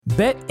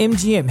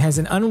BetMGM has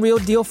an unreal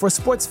deal for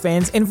sports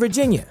fans in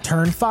Virginia.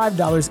 Turn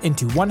 $5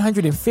 into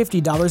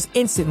 $150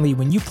 instantly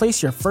when you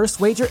place your first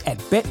wager at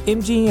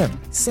BetMGM.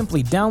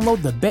 Simply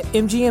download the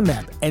BetMGM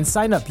app and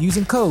sign up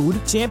using code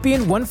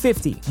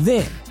Champion150.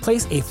 Then,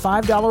 place a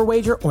 $5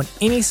 wager on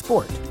any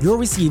sport. You'll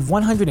receive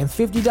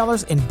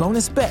 $150 in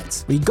bonus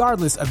bets,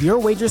 regardless of your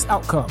wager's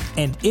outcome.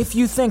 And if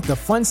you think the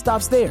fun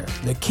stops there,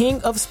 the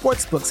King of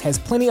Sportsbooks has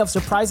plenty of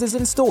surprises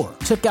in store.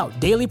 Check out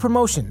daily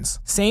promotions,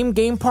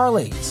 same-game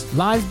parlays,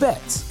 live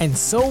bets, and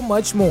so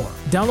much more.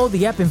 Download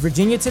the app in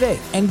Virginia today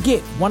and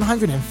get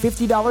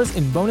 $150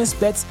 in bonus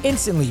bets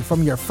instantly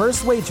from your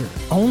first wager.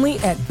 Only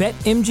at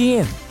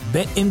BetMGM.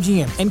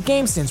 BetMGM and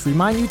GameSense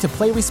remind you to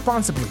play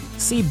responsibly.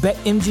 See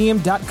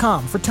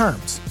BetMGM.com for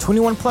terms.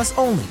 21 plus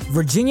only.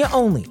 Virginia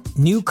only.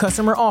 New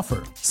customer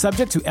offer.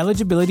 Subject to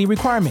eligibility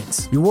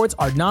requirements. Rewards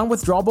are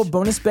non-withdrawable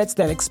bonus bets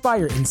that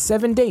expire in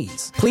 7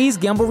 days. Please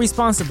gamble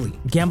responsibly.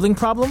 Gambling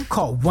problem?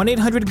 Call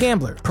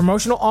 1-800-GAMBLER.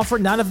 Promotional offer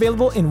not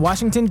available in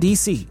Washington,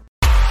 D.C.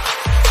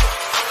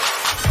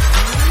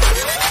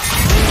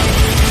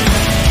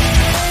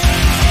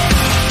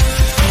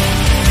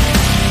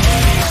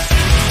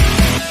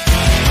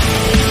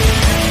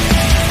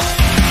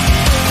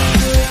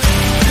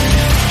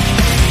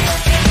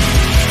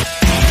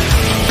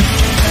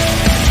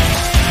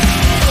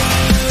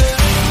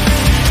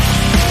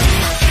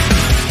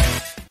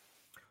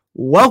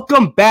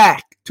 Welcome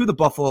back to the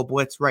Buffalo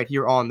Blitz right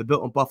here on the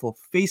Built in Buffalo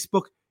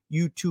Facebook,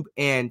 YouTube,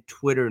 and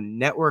Twitter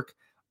network.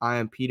 I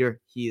am Peter.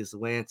 He is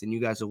Lance, and you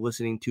guys are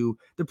listening to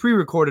the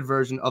pre-recorded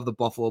version of the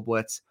Buffalo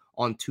Blitz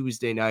on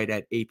Tuesday night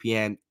at 8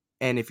 p.m.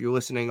 And if you're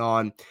listening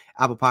on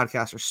Apple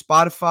Podcasts or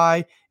Spotify,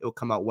 it will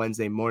come out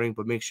Wednesday morning,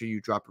 but make sure you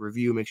drop a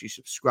review, make sure you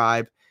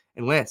subscribe.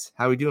 And Lance,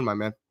 how are we doing, my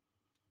man?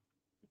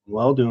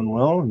 Well, doing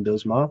well. And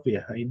Dos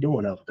Mafia, how you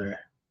doing out there?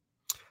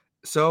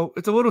 So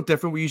it's a little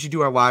different. We usually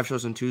do our live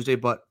shows on Tuesday,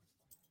 but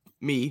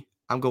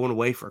I'm going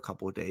away for a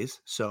couple of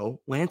days. So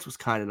Lance was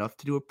kind enough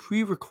to do a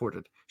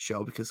pre-recorded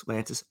show because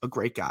Lance is a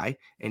great guy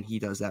and he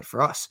does that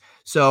for us.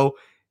 So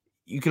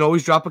you can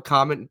always drop a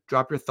comment,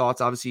 drop your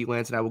thoughts. Obviously,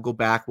 Lance and I will go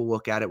back. We'll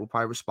look at it. We'll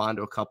probably respond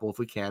to a couple if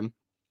we can.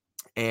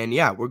 And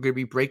yeah, we're going to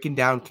be breaking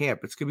down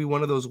camp. It's going to be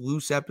one of those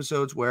loose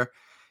episodes where,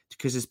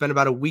 because it's been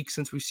about a week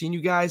since we've seen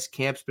you guys,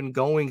 camp's been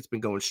going. It's been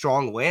going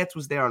strong. Lance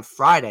was there on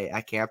Friday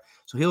at camp.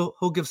 So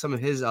he'll give some of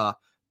his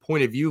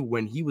point of view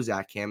when he was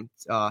at camp.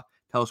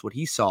 Tell us what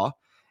he saw.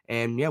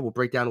 And yeah, we'll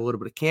break down a little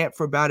bit of camp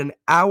for about an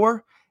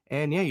hour.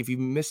 And yeah, if you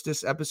missed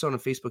this episode on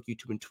Facebook,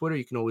 YouTube, and Twitter,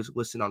 you can always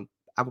listen on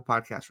Apple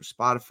Podcasts or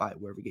Spotify,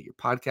 wherever you get your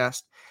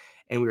podcast.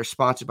 And we are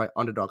sponsored by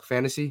Underdog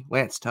Fantasy.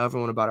 Lance, tell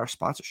everyone about our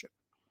sponsorship.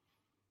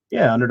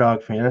 Yeah,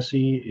 Underdog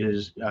Fantasy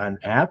is an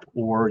app,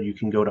 or you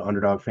can go to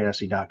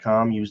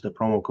underdogfantasy.com, use the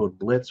promo code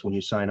BLITZ when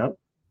you sign up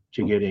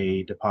to get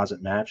a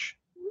deposit match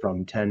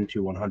from $10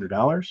 to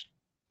 $100.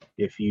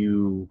 If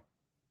you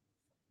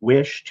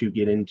wish to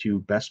get into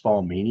Best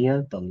Ball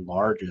Mania, the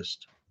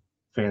largest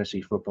fantasy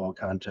football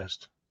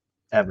contest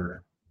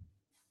ever,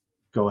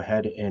 go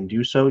ahead and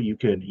do so. You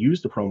could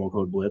use the promo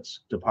code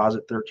BLITZ,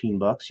 deposit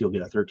 $13, you'll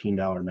get a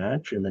 $13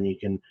 match, and then you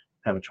can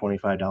have a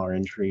 $25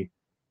 entry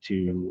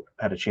to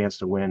have a chance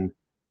to win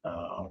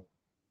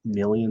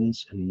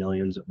millions and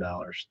millions of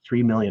dollars.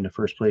 $3 million to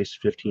first place,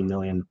 $15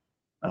 million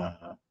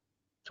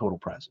total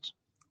prizes.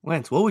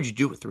 Lance, what would you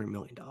do with $3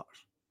 million?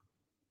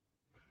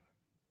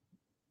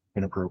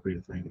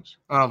 Inappropriate things.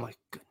 Oh my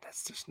goodness,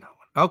 that's just not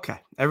one. Okay,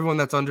 everyone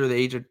that's under the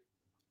age of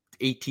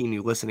 18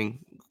 who's listening,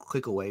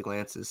 click away.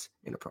 Lance is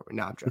inappropriate.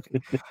 No, I'm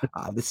joking.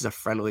 This is a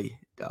friendly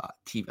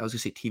TV. I was gonna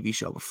say TV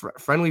show, but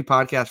friendly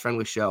podcast,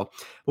 friendly show.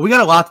 But we got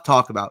a lot to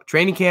talk about.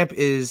 Training camp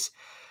is,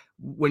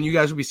 when you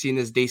guys will be seeing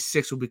this, day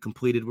 6 will be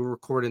completed. We're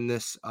recording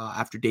this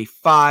after day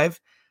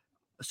 5.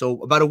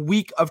 So about a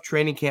week of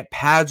training camp.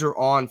 Pads are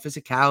on.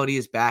 Physicality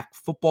is back.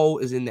 Football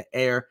is in the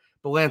air.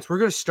 But Lance, we're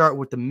going to start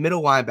with the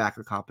middle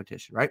linebacker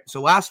competition, right?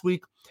 So last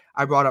week,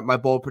 I brought up my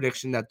bold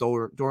prediction that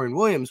Dorian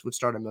Williams would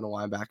start a middle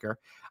linebacker.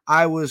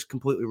 I was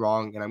completely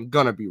wrong, and I'm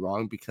going to be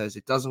wrong because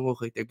it doesn't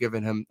look like they're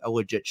giving him a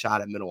legit shot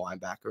at middle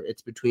linebacker.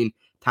 It's between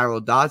Tyrell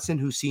Dodson,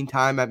 who's seen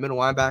time at middle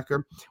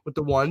linebacker with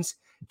the ones,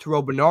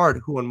 Terrell Bernard,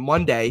 who on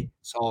Monday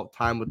saw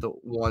time with the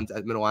ones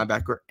at middle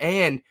linebacker,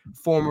 and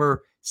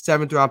former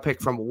 7th-round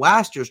pick from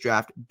last year's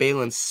draft,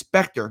 Balin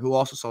Spector, who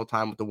also saw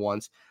time with the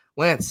ones.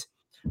 Lance,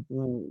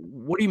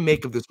 what do you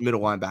make of this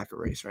middle linebacker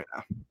race right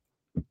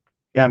now?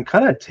 Yeah, I'm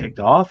kind of ticked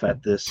off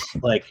at this.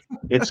 Like,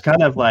 it's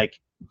kind of like,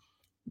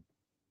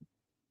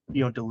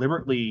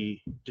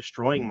 deliberately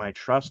destroying my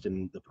trust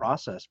in the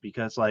process,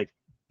 because like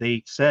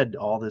they said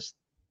all this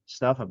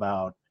stuff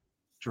about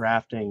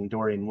drafting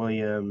Dorian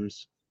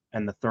Williams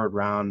and the 3rd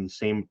round,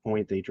 same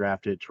point they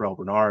drafted Terrell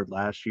Bernard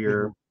last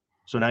year. Mm-hmm.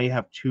 So now you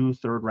have 2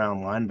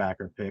 third-round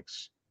linebacker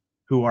picks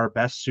who are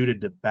best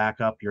suited to back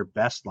up your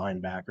best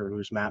linebacker,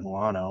 who's Matt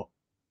Milano,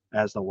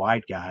 as the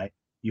wide guy.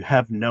 You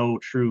have no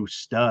true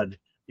stud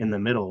in the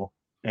middle,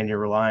 and you're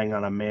relying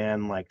on a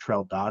man like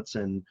Terrell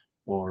Dodson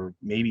or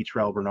maybe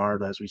Terrell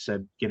Bernard, as we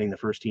said, getting the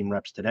first team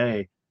reps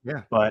today.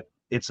 Yeah. But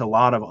it's a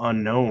lot of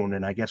unknown,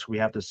 and I guess we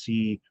have to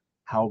see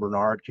how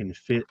Bernard can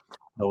fit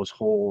those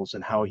holes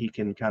and how he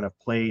can kind of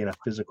play in a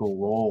physical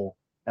role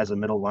as a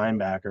middle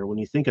linebacker. When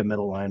you think of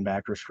middle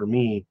linebackers, for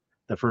me,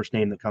 the first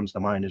name that comes to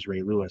mind is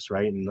Ray Lewis,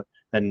 right? And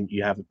then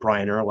you have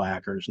Brian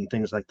Urlachers and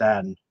things like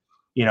that. And,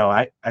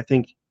 I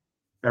think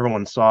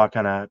everyone saw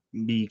kind of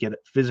me get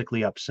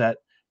physically upset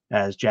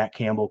as Jack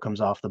Campbell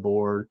comes off the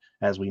board,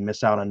 as we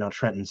miss out on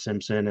Trenton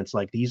Simpson. It's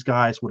like these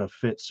guys would have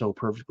fit so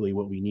perfectly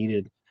what we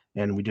needed,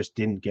 and we just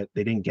they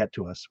didn't get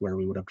to us where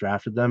we would have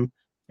drafted them.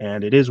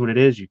 And it is what it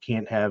is. You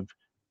can't have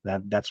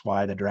that. That's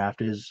why the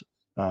draft is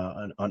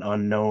an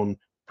unknown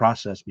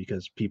process,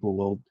 because people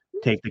will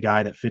take the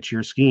guy that fits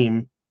your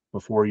scheme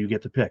before you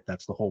get to pick.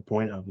 That's the whole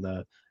point of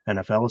the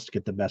NFL, is to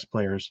get the best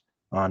players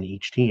on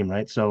each team,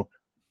 right? So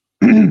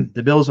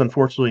the Bills,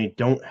 unfortunately,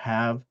 don't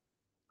have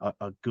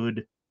a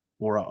good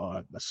or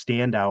a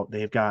standout.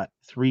 They've got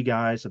 3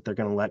 guys that they're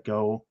going to let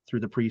go through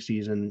the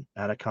preseason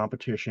at a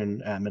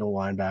competition at middle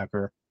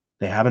linebacker.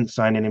 They haven't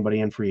signed anybody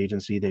in free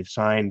agency. They've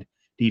signed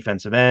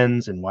defensive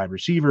ends and wide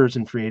receivers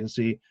in free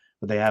agency,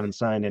 but they haven't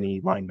signed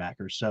any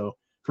linebackers. So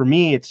for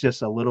me, it's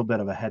just a little bit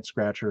of a head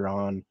scratcher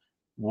on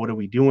what are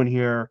we doing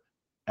here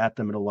at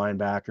the middle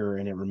linebacker,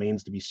 and it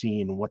remains to be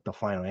seen what the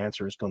final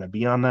answer is going to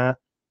be on that.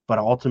 But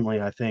ultimately,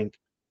 I think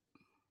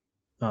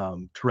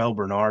Terrell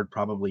Bernard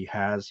probably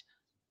has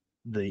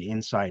the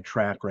inside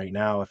track right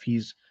now. If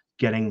he's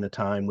getting the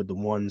time with the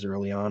ones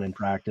early on in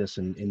practice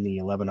and in the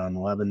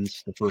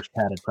 11-on-11s, the first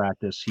padded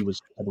practice, he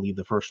was, I believe,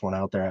 the first one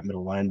out there at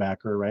middle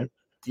linebacker, right?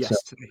 Yes,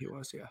 so today he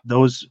was, yeah.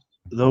 Those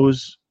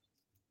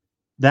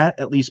that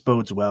at least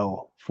bodes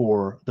well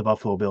for the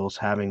Buffalo Bills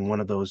having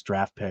one of those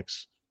draft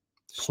picks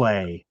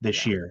play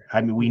this year. I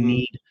mean, we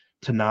need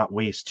to not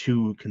waste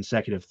 2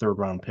 consecutive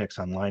third-round picks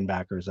on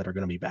linebackers that are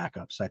going to be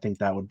backups. I think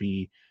that would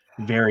be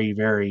very,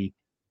 very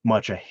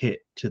much a hit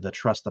to the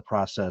trust the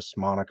process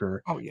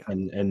moniker. Oh, yeah.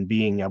 And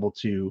being able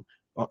to,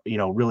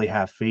 really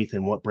have faith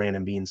in what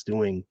Brandon Beane's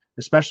doing,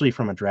 especially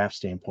from a draft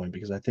standpoint,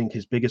 because I think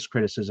his biggest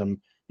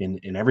criticism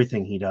in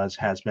everything he does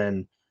has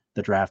been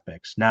the draft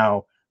picks.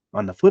 Now,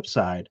 on the flip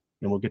side,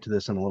 and we'll get to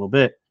this in a little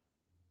bit,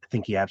 I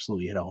think he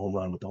absolutely hit a home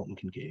run with Dalton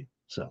Kincaid.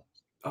 So.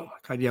 Oh my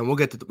God, yeah, and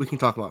we can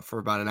talk about for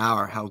about an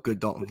hour how good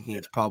Dalton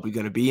Kincaid's probably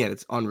going to be, and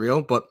it's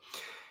unreal. But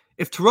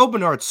if Terrell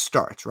Bernard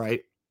starts,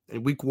 right,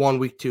 in week 1,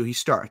 week 2, he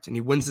starts and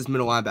he wins this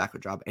middle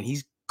linebacker job, and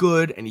he's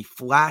good and he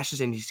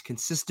flashes and he's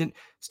consistent,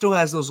 still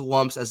has those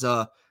lumps as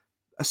a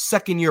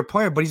second-year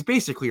player, but he's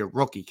basically a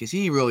rookie because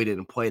he really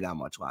didn't play that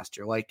much last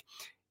year. Like,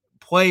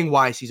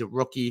 playing-wise, he's a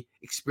rookie.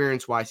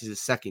 Experience-wise, he's a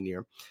second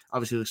year.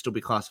 Obviously, he'll still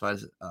be classified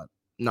as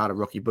not a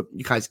rookie, but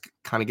you guys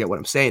kind of get what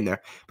I'm saying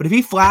there. But if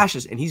he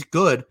flashes and he's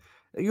good,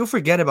 you'll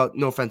forget about,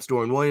 no offense,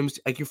 Dorian Williams.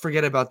 Like, you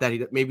forget about that.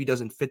 He maybe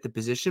doesn't fit the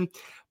position.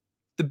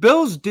 The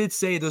Bills did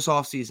say this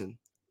offseason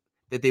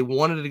that they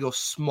wanted to go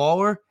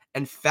smaller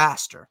and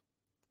faster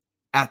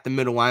at the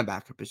middle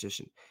linebacker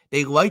position.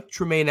 They liked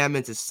Tremaine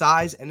Edmonds'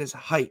 size and his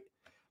height.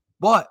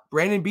 But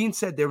Brandon Beane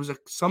said there was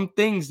some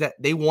things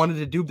that they wanted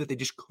to do that they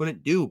just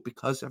couldn't do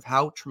because of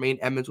how Tremaine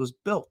Edmonds was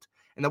built.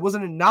 And that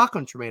wasn't a knock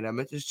on Tremaine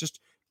Edmonds.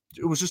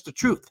 It was just the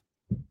truth.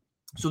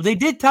 So they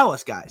did tell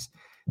us, guys.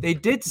 They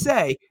did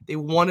say they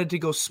wanted to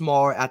go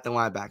smaller at the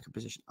linebacker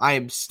position. I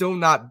am still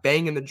not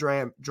banging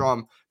the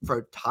drum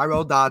for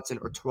Tyrel Dodson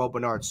or Terrell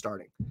Bernard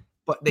starting.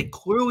 But they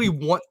clearly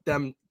want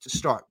them to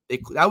start.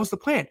 That was the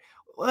plan.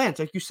 Lance,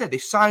 like you said, they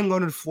signed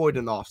Leonard Floyd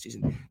in the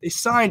offseason. They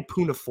signed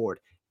Poona Ford,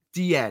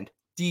 D-end,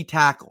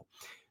 D-tackle.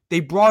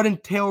 They brought in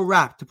Taylor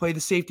Rapp to play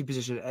the safety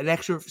position, an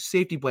extra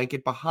safety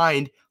blanket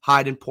behind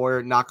Hyde and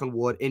Poyer, knock on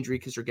wood, injury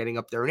because they're getting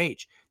up there in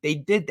age. They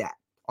did that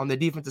on the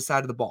defensive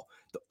side of the ball.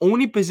 The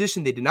only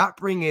position they did not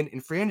bring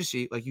in free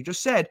agency, like you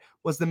just said,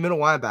 was the middle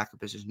linebacker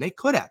position. They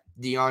could have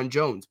Deion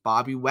Jones,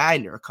 Bobby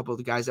Wagner, a couple of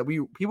the guys that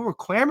people were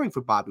clamoring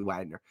for Bobby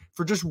Wagner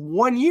for just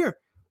 1 year.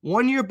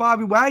 1 year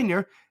Bobby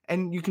Wagner,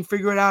 and you can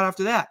figure it out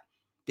after that.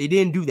 They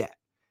didn't do that.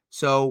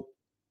 So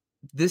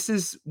this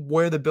is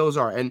where the Bills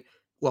are. And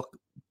look,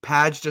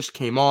 pads just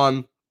came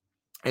on.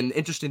 And the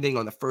interesting thing,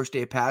 on the first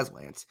day of pads,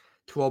 Lance,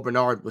 Terrell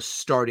Bernard was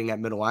starting at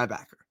middle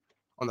linebacker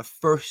on the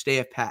first day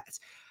of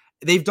pads.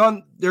 They're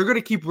going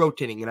to keep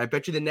rotating, and I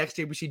bet you the next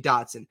day we see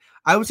Dotson.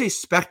 I would say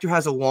Spector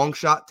has a long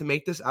shot to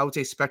make this. I would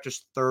say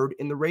Spector's third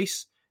in the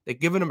race. They're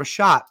giving him a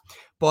shot.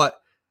 But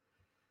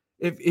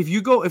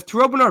if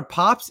Terrell Bernard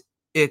pops,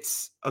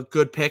 it's a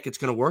good pick. It's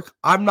going to work.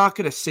 I'm not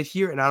going to sit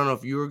here, and I don't know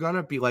if you were going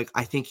to be like,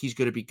 I think he's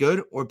going to be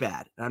good or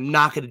bad. And I'm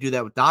not going to do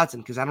that with Dotson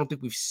because I don't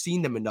think we've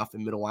seen them enough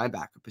in middle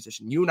linebacker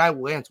position. You and I,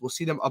 Lance, we'll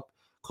see them up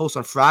close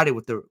on Friday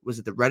with was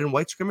it the red and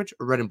white scrimmage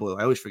or red and blue?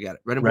 I always forget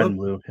it. Red and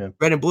blue. Yeah.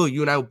 Red and blue.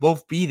 You and I will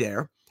both be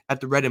there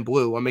at the red and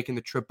blue. I'm making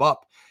the trip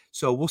up.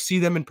 So we'll see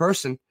them in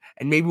person,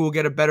 and maybe we'll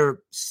get a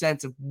better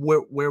sense of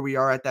where we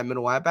are at that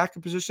middle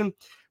linebacker position.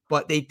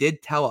 But they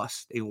did tell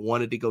us they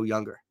wanted to go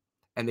younger,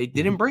 and they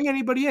didn't bring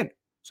anybody in.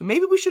 So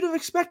maybe we should have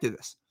expected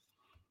this.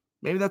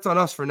 Maybe that's on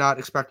us for not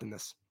expecting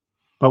this.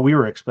 But we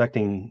were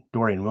expecting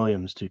Dorian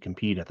Williams to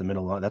compete at the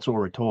middle line. That's what we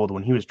were told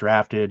when he was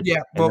drafted.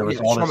 Yeah, and there was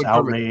all this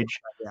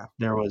outrage. Yeah.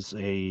 There was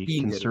a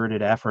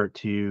concerted effort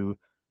to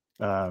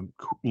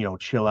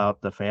chill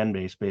out the fan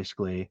base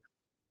basically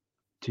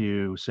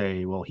to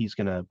say, well, he's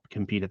going to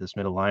compete at this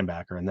middle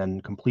linebacker, and then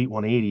complete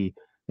 180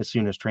 as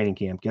soon as training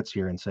camp gets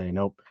here and say,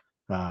 nope,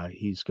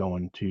 he's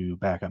going to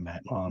back up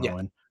Matt Yeah. Milano.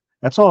 And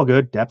that's all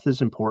good. Depth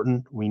is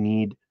important. We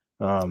need,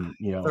 Third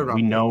we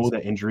round know picks.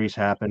 that injuries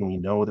happen. We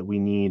know that we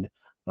need,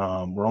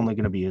 we're only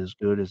going to be as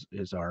good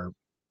as our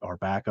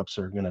backups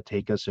are going to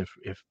take us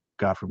if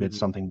God forbid Mhm.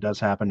 something does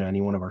happen to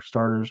any one of our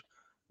starters.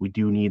 We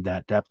do need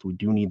that depth. We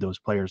do need those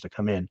players to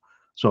come in.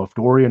 So if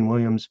Dorian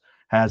Williams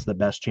has the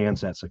best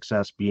chance at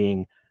success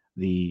being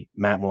the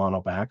Matt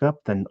Milano backup,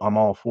 then I'm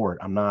all for it.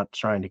 I'm not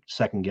trying to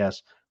second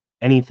guess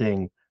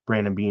anything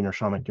Brandon Beane or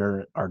Sean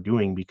McDermott are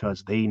doing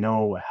because they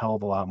know a hell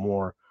of a lot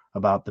more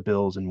about the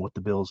Bills and what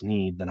the Bills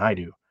need than I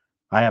do.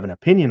 I have an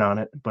opinion on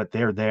it, but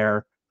they're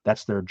there.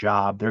 That's their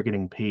job. They're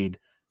getting paid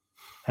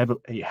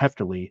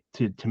heftily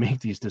to make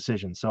these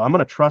decisions. So I'm going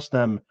to trust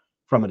them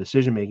from a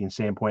decision making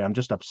standpoint. I'm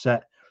just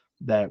upset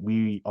that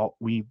we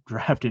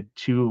drafted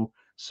two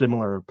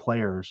similar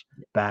players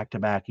back to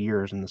back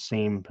years in the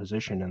same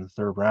position in the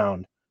third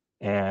round,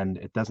 and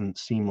it doesn't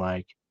seem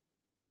like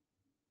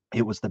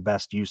it was the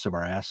best use of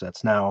our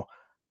assets. Now,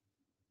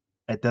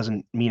 it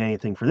doesn't mean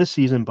anything for this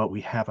season, but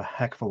we have a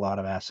heck of a lot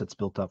of assets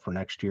built up for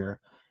next year.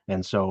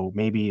 And so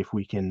maybe if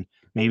we can,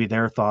 maybe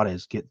their thought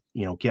is get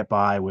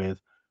by with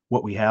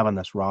what we have on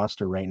this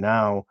roster right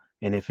now.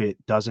 And if it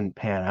doesn't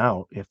pan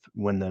out, if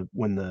you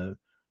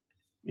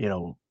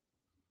know,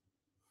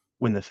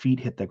 when the feet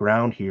hit the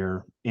ground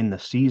here in the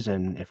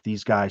season, if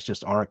these guys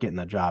just aren't getting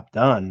the job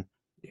done,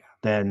 Yeah.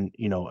 then,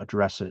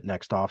 address it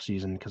next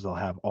offseason because they'll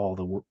have all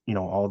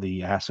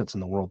the assets in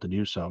the world to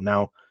do so.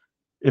 Now,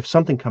 if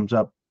something comes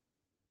up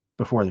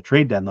before the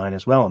trade deadline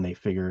as well, and they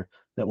figure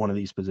that one of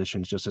these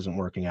positions just isn't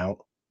working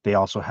out, they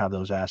also have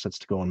those assets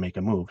to go and make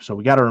a move. So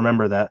we got to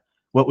remember that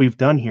what we've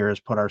done here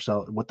is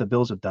what the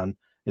Bills have done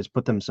is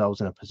put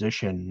themselves in a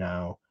position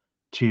now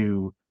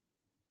to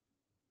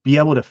be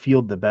able to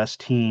field the best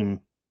team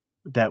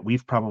that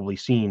we've probably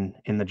seen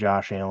in the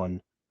Josh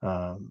Allen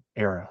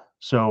era.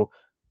 So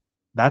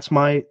that's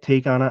my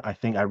take on it.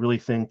 I really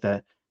think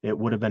that it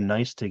would have been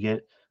nice to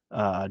get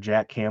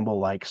Jack Campbell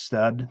like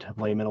stud to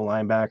play middle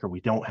linebacker.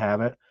 We don't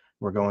have it.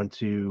 We're going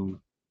to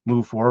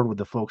move forward with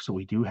the folks that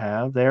we do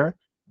have there.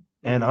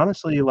 And Mhm.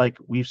 honestly, like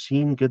we've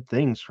seen good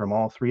things from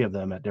all three of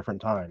them at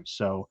different times.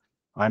 So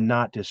I'm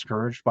not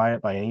discouraged by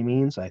it by any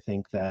means. I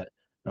think that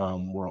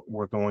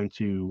we're going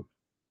to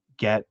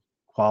get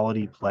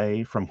quality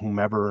play from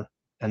whomever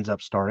ends up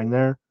starting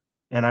there.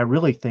 And I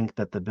really think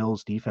that the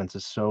Bills defense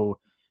is so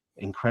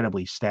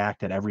incredibly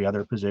stacked at every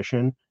other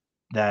position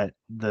that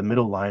the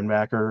middle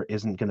linebacker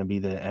isn't going to be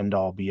the end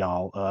all be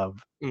all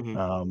Mhm.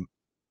 um,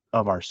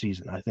 of our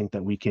season. I think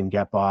that we can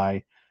get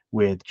by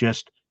with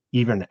just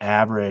even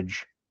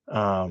average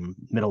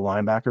middle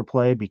linebacker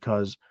play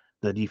because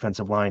the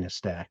defensive line is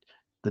stacked,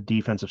 the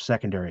defensive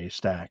secondary is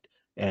stacked,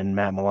 and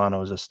Matt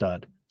Milano is a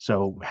stud.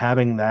 So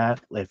having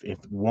that, if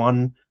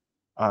one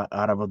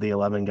out of the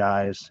 11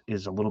 guys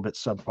is a little bit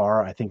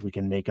subpar, I think we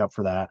can make up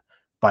for that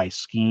by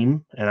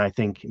scheme. And I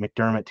think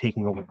McDermott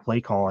taking over play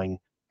calling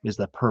is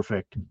the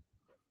perfect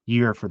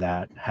year for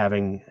that,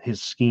 having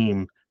his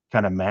scheme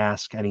kind of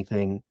mask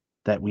anything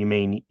that we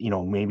may,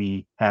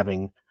 maybe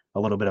having a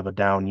little bit of a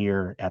down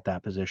year at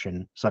that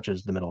position, such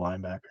as the middle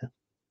linebacker.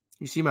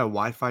 You see my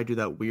Wi-Fi do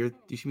that weird?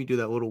 Do you see me do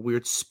that little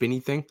weird spinny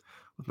thing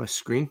with my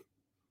screen?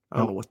 I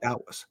don't know Nope. what that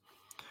was.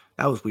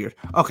 That was weird.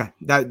 Okay,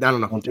 that I don't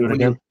know. Won't do it When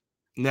you, again.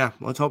 yeah,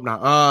 let's hope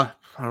not.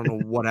 I don't know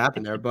what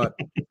happened there, but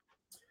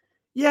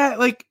yeah,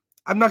 like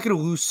I'm not gonna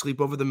lose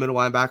sleep over the middle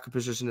linebacker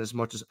position as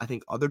much as I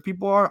think other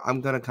people are.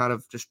 I'm gonna kind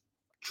of just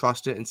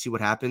trust it and see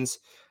what happens.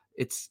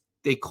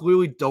 They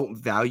clearly don't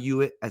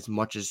value it as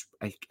much as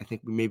I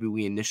think maybe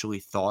we initially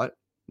thought,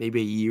 maybe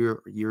a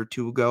year or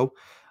two ago.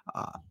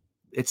 Uh,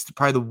 it's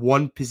probably the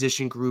one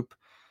position group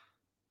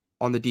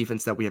on the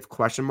defense that we have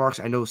question marks.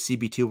 I know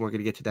CB2, we're going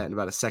to get to that in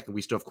about a second.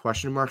 We still have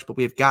question marks, but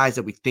we have guys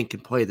that we think can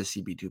play the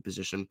CB2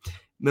 position.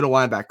 Middle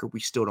linebacker, we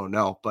still don't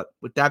know. But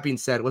with that being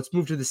said, let's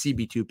move to the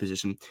CB2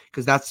 position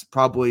because that's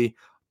probably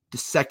the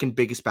second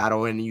biggest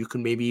battle. And you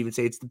can maybe even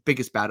say it's the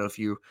biggest battle if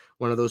you're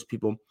one of those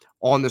people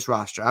on this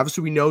roster.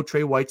 Obviously, we know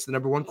Trey White's the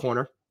number one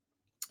corner.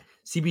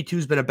 CB2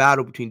 has been a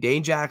battle between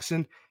Dane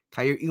Jackson,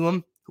 Kaiir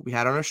Elam, who we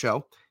had on our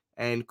show,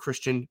 and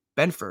Christian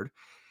Benford.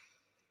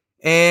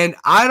 And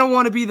I don't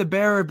want to be the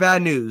bearer of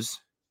bad news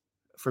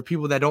for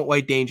people that don't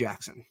like Dane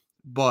Jackson.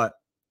 But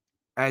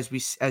as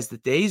the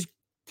days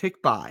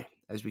tick by,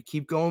 as we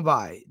keep going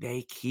by,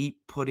 they keep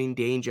putting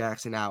Dane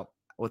Jackson out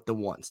with the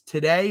ones.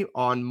 Today,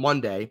 on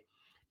Monday,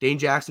 Dane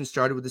Jackson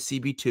started with the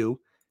CB2,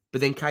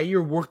 but then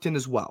Kaiir worked in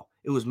as well.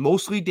 It was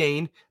mostly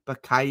Dane,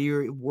 but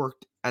Kaiir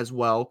worked as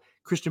well.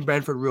 Christian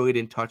Benford really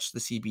didn't touch the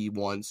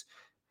CB1s,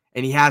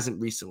 and he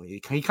hasn't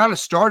recently. He kind of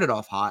started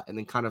off hot and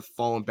then kind of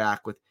fallen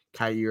back with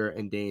Kaiir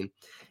and Dane.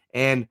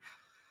 And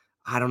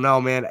I don't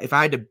know, man. If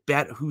I had to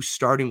bet who's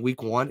starting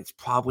week one, it's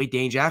probably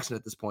Dane Jackson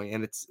at this point.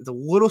 And it's a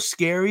little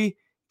scary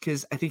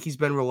because I think he's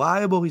been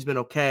reliable. He's been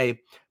okay,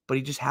 but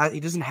he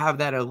doesn't have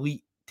that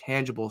elite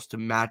tangibles to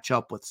match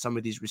up with some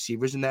of these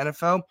receivers in the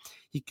NFL.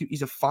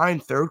 He's a fine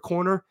third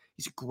corner.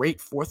 He's a great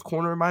fourth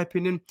corner, in my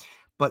opinion.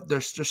 But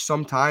there's just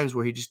some times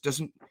where he just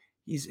doesn't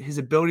 – his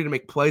ability to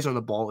make plays on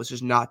the ball is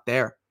just not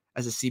there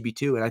as a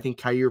CB2. And I think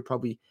Kaiir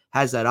probably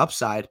has that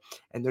upside,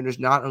 and they're just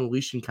not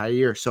unleashing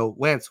Kaiir. So,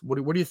 Lance, what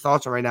are your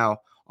thoughts right now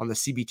on the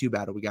CB2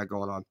 battle we got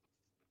going on?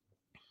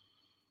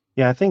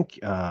 Yeah, I think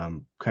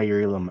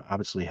Kaiir Elam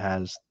obviously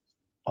has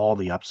all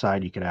the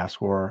upside you could ask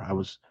for. I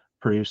was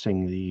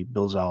producing the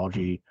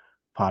Billsology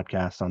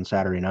podcast on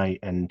Saturday night,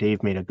 and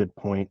Dave made a good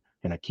point,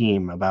 and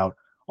Akeem, about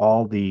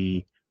all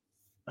the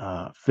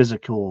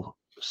physical,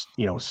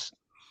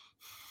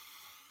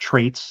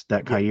 traits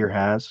that Kaiir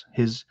has.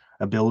 His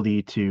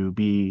ability to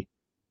be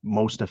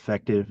most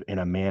effective in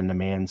a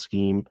man-to-man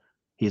scheme.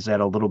 He's at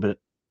a little bit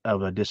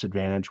of a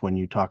disadvantage when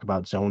you talk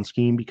about zone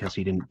scheme because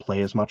he didn't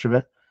play as much of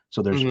it.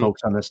 So there's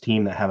folks on this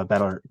team that have a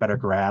better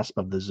grasp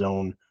of the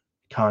zone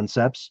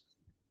concepts.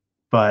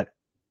 But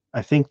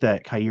I think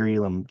that Kaiir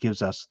Elam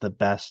gives us the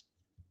best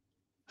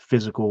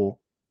physical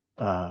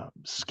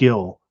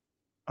skill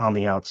on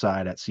the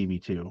outside at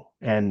CB2.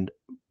 And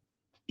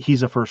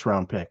he's a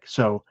first-round pick.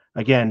 So,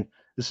 again,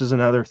 this is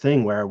another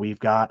thing where we've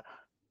got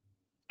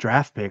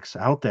draft picks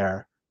out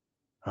there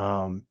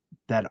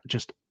that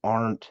just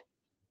aren't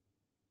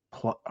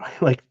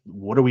like,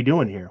 what are we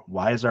doing here?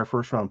 Why is our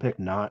first-round pick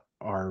not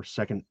our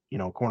second,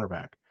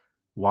 cornerback?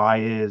 Why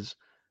is,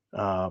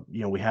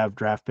 we have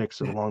draft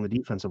picks along the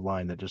defensive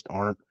line that just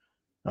aren't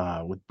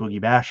with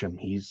Boogie Basham.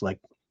 He's like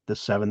the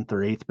 7th or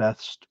 8th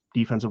best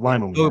defensive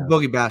lineman.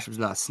 Boogie Basham's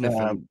not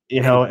sniffing.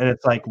 And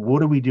it's like,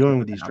 what are we doing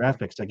with these draft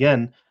picks?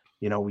 Again,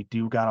 we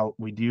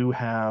do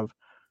have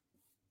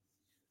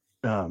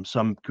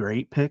some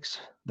great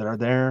picks that are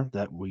there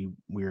that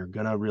we're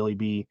gonna really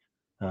be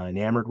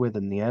enamored with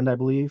in the end, I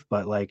believe.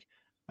 But like,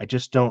 I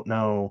just don't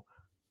know,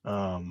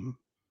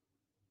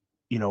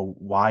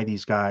 why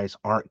these guys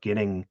aren't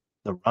getting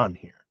the run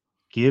here.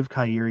 Give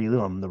Kaiir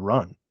Elam the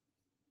run.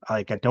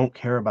 I don't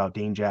care about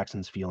Dane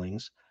Jackson's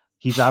feelings.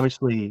 He's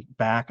obviously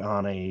back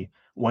on a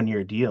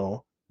 1-year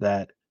deal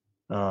that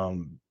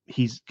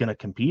he's going to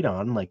compete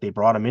on. Like, they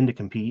brought him in to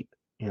compete,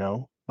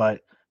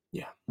 but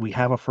yeah, we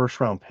have a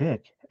first-round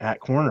pick at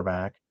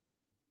cornerback.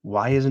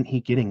 Why isn't he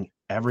getting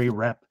every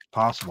rep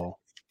possible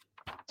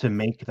to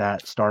make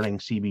that starting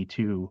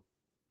CB2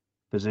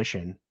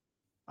 position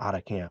out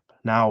of camp?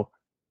 Now,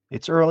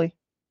 it's early.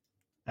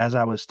 As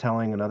I was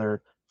telling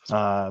another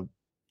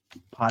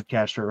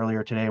podcaster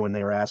earlier today when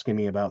they were asking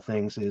me about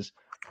things, is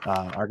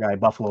our guy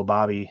Buffalo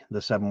Bobby,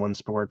 the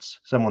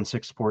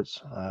 716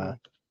 Sports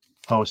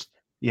host.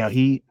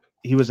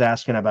 He was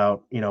asking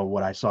about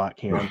what I saw at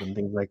camp and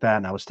things like that,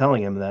 and I was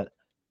telling him that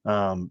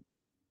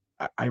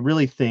I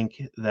really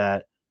think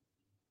that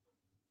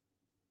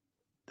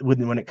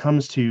when it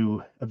comes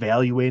to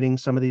evaluating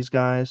some of these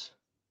guys,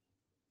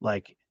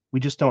 like, we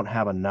just don't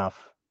have enough.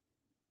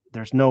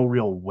 There's no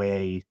real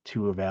way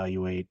to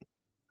evaluate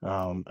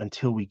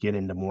until we get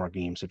into more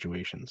game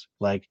situations.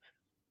 Like,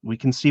 we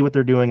can see what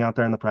they're doing out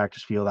there in the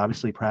practice field.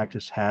 Obviously,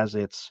 practice has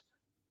its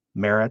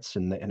merits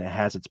and it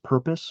has its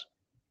purpose.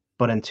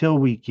 But until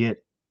we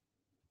get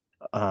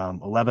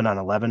 11 on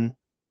 11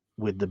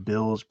 with the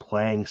Bills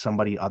playing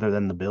somebody other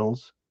than the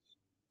Bills,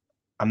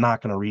 I'm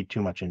not going to read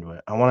too much into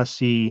it. I want to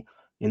see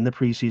in the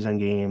preseason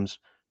games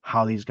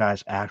how these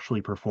guys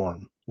actually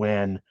perform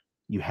when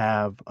you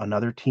have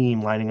another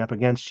team lining up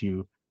against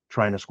you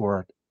trying to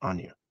score on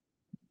you.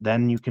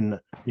 Then you can,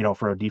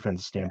 for a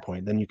defensive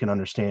standpoint, then you can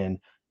understand,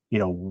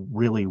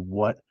 really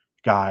what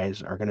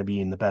guys are going to be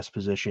in the best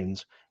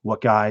positions,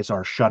 what guys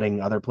are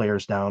shutting other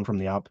players down from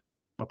the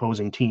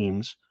opposing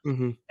teams.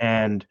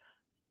 And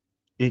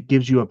it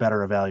gives you a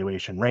better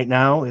evaluation. Right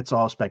now, it's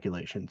all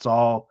speculation. It's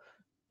all,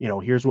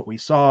 here's what we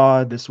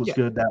saw. This was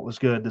good. That was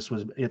good.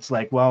 It's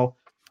like, well,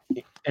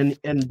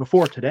 and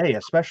before today,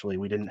 especially,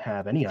 we didn't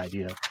have any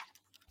idea.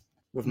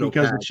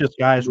 Because it's just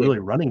guys really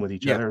running with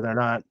each other. They're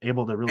not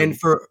able to really. And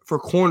for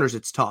corners,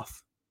 it's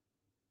tough.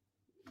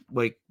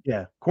 Like,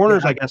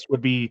 corners, I guess,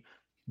 would be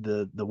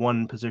the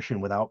one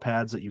position without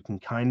pads that you can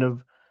kind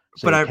of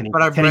say,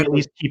 can he at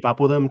least keep up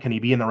with him? Can he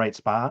be in the right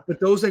spot? But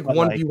those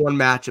 1v1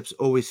 matchups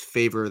always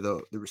favor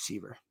the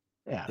receiver.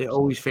 Yeah, they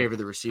always favor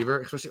the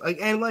receiver,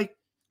 especially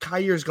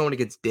Kair's going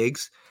against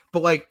Diggs.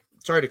 But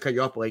sorry to cut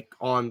you up.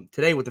 On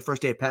today with the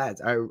first day of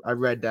pads, I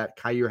read that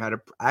Kaiir had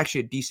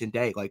actually a decent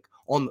day.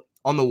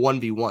 On the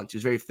 1v1s. He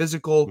was very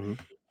physical.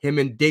 Him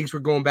and Diggs were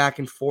going back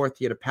and forth.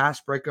 He had a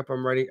pass breakup. I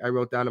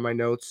wrote down in my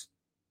notes.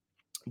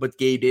 But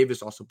Gabe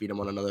Davis also beat him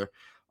on another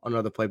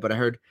play. But I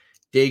heard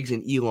Diggs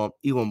and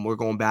Elam were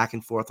going back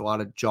and forth, a lot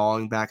of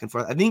jawing back and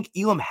forth. I think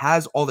Elam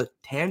has all the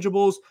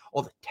tangibles,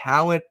 all the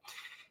talent.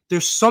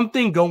 There's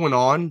something going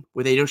on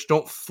where they just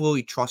don't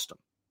fully trust him.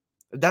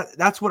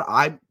 That's what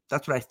I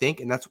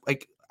think. And that's I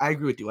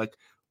agree with you.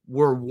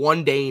 We're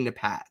one day in the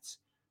pads.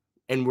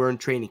 And we're in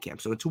training camp.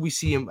 So until we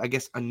see him, I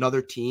guess,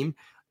 another team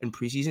in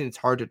preseason, it's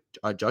hard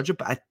to judge it.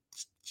 But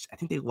I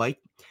think they like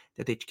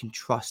that they can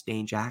trust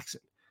Dane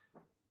Jackson.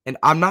 And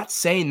I'm not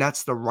saying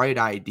that's the right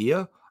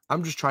idea.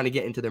 I'm just trying to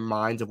get into their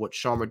minds of what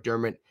Sean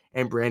McDermott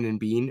and Brandon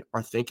Beane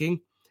are thinking.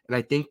 And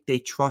I think they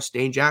trust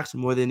Dane Jackson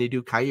more than they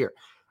do Kaiir.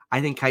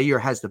 I think Kaiir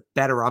has the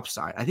better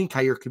upside. I think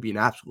Kaiir could be an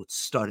absolute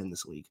stud in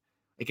this league,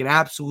 like an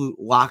absolute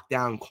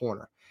lockdown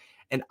corner.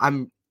 And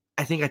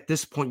I think at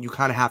this point, you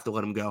kind of have to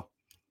let him go.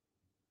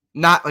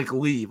 Not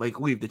leave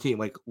the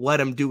team. Let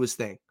him do his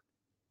thing.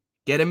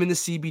 Get him in the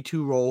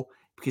CB2 role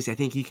because I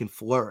think he can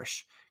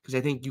flourish. Because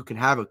I think you can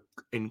have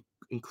an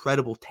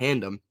incredible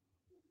tandem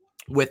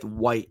with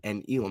White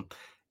and Elam.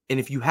 And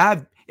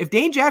if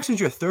Dane Jackson's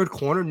your third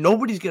corner,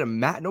 nobody's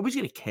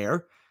gonna care.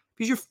 If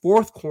he's your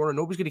fourth corner,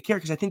 nobody's gonna care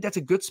because I think that's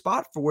a good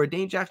spot for where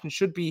Dane Jackson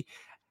should be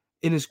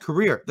in his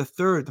career. The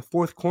third, the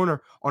fourth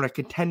corner on a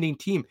contending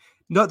team.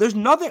 No, there's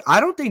nothing. I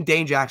don't think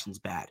Dane Jackson's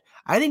bad.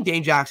 I think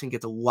Dane Jackson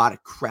gets a lot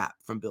of crap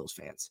from Bills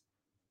fans.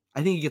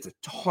 I think he gets a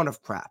ton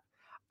of crap.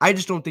 I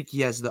just don't think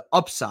he has the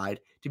upside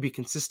to be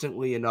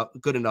consistently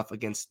good enough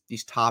against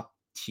these top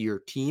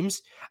tier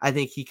teams. I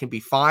think he can be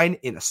fine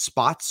in a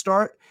spot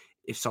start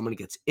if someone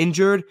gets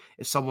injured,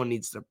 if someone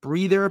needs a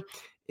breather,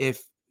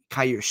 if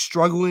Kair's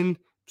struggling,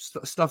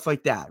 stuff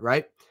like that,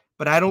 right?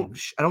 But I don't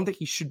think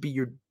he should be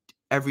your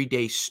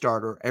everyday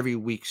starter, every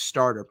week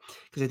starter,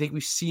 because I think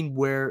we've seen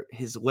where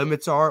his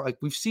limits are.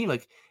 We've seen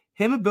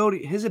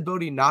his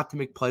ability not to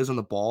make plays on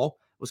the ball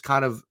was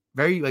kind of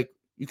very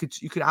you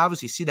could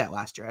obviously see that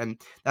last year, and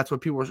that's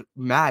what people were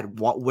mad.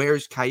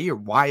 Where's Kair?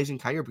 Why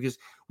isn't Kair? Because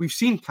we've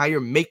seen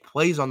Kair make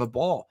plays on the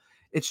ball.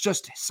 It's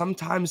just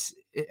sometimes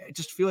I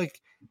just feel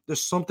like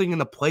there's something in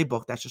the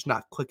playbook that's just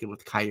not clicking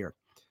with Kair.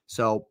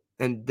 So,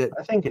 I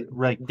think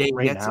right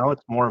now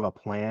it's more of a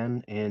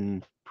plan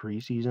in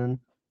preseason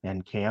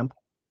and camp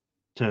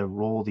to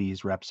roll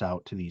these reps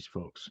out to these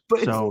folks.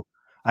 So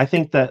I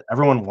think that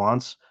everyone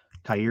wants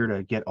Kair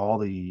to get all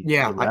the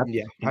reps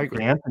in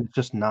camp, and it's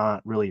just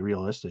not really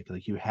realistic.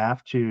 You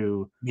have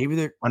to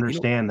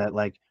understand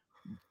that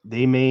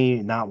they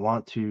may not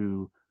want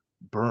to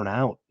burn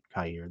out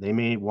Kair. They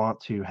may want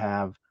to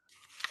have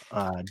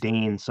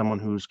Dane, someone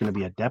who's going to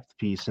be a depth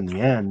piece in the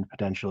end,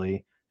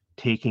 potentially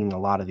taking a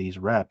lot of these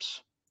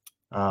reps.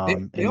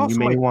 And you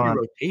may want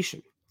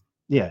rotation.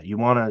 Yeah, you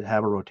want to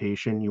have a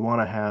rotation. You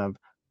want to have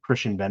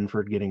Christian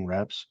Benford getting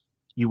reps.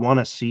 You want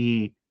to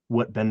see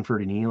what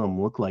Benford and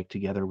Elam look like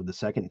together with the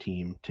second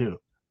team too.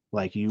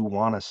 You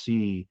want to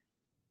see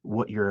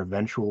what your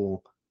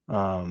eventual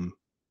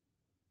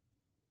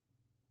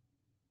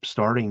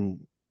starting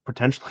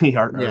potentially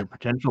our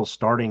potential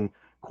starting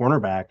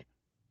cornerback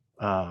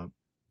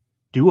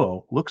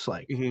duo looks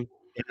like in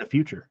the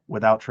future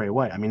without Trey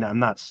White. I mean,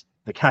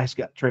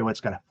 Trey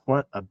White's got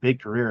a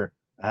big career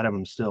ahead of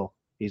him still.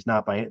 He's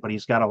not by it, but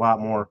he's got a lot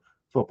more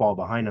football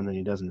behind him than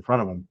he does in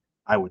front of him,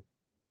 I would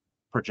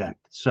project.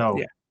 So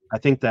I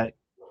think that,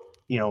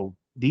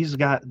 these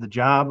got the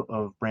job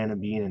of Brandon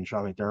Beane and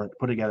Sean McDermott to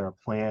put together a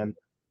plan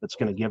that's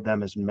going to give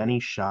them as many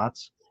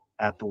shots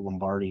at the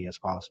Lombardi as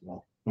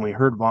possible. And we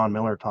heard Von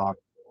Miller talk.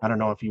 I don't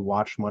know if you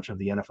watched much of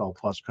the NFL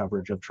Plus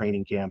coverage of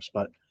training camps,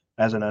 but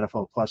as an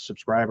NFL Plus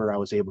subscriber, I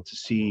was able to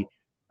see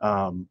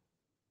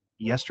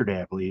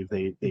yesterday, I believe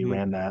they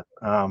ran that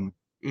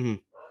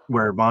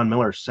where Von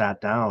Miller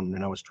sat down,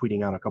 and I was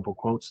tweeting out a couple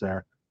quotes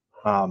there.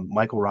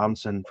 Michael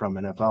Robinson from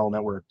NFL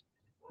Network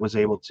was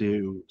able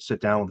to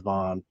sit down with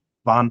Von.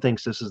 Von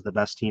thinks this is the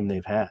best team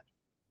they've had,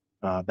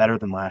 better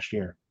than last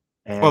year.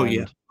 And,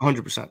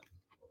 100%.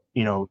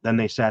 Then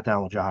they sat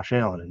down with Josh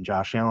Allen, and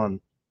Josh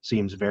Allen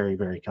seems very,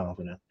 very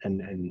confident.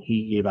 And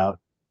he gave out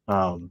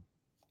a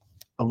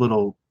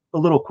little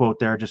quote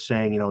there, just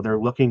saying, they're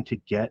looking to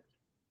get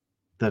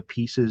the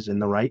pieces in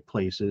the right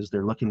places.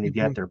 They're looking to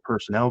get their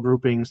personnel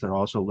groupings. They're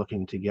also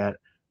looking to get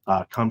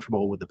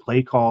comfortable with the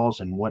play calls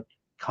and what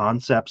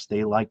concepts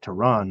they like to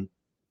run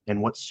and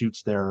what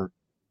suits their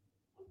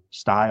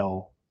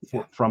style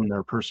from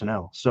their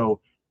personnel.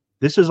 So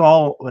this is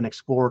all an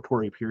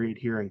exploratory period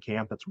here in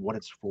camp. That's what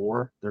it's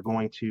for. They're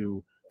going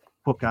to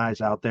put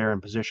guys out there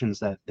in positions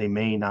that they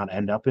may not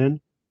end up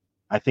in.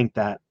 I think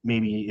that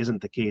maybe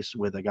isn't the case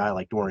with a guy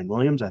like Dorian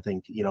Williams. I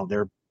think,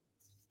 they're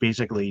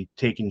basically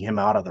taking him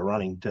out of the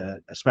running to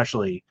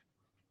especially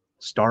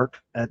start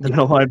at the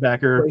middle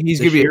linebacker. He's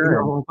going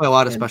to play a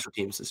lot of special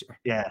teams this year.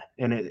 Yeah,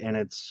 and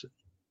it's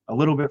a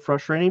little bit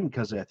frustrating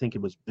because I think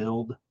it was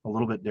billed a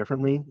little bit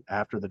differently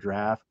after the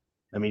draft,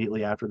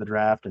 immediately after the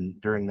draft, and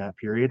during that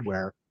period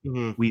where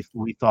we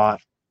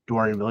thought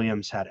Dorian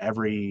Williams had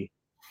every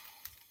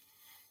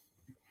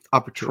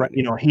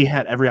opportunity. He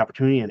had every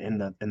opportunity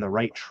in the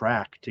right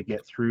track to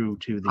get through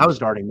to the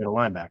starting middle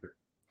linebacker.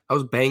 I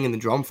was banging the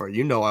drum for it.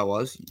 I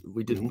was.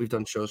 We've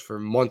done shows for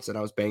months, and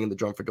I was banging the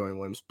drum for Dorian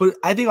Williams. But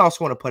I think I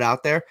also want to put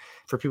out there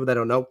for people that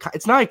don't know,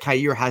 it's not like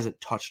Kair hasn't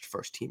touched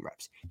first team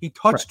reps. He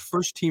touched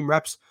first team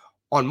reps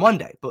on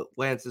Monday, but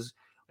Lance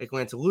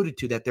alluded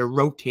to, that they're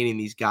rotating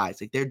these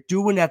guys. They're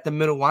doing at the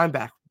middle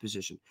linebacker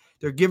position.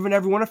 They're giving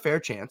everyone a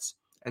fair chance,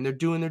 and they're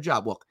doing their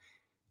job. Look,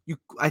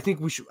 I think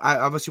we should.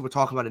 Obviously, we're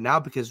talking about it now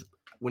because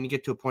when you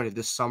get to a point of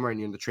this summer and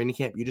you're in the training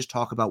camp, you just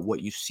talk about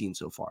what you've seen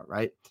so far,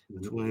 right?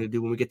 That's what we're going to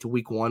do when we get to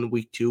week 1,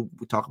 week 2.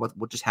 We talk about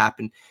what just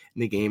happened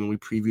in the game and we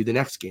preview the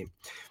next game.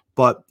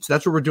 But so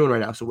that's what we're doing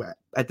right now. So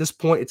at this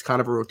point, it's kind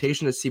of a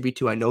rotation at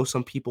CB2. I know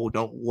some people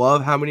don't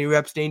love how many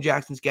reps Dane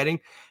Jackson's getting.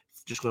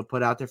 Just going to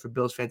put out there for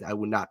Bills fans, I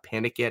would not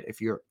panic yet if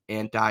you're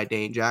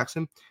anti-Dane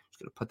Jackson. Just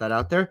going to put that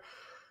out there.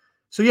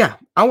 So yeah,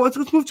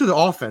 let's move to the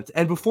offense.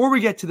 And before we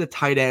get to the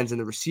tight ends and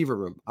the receiver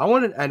room,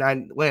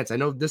 Lance, I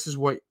know this is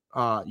what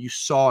you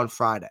saw on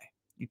Friday.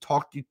 You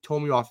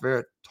told me off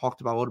air,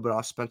 talked about a little bit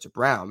off Spencer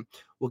Brown.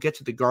 We'll get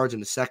to the guards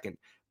in a second.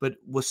 But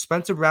was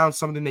Spencer Brown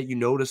something that you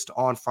noticed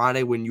on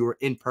Friday when you were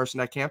in person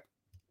at camp?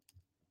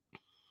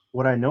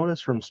 What I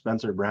noticed from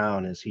Spencer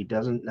Brown is he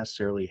doesn't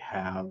necessarily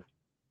have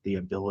the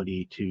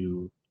ability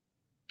to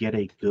get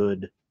a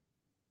good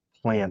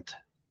plant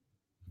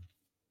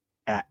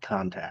at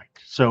contact.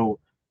 So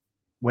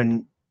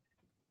when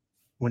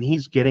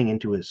he's getting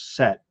into his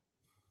set,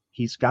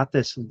 he's got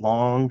this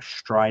long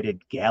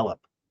strided gallop,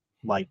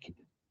 like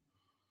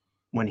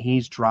when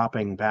he's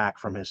dropping back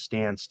from his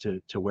stance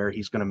to where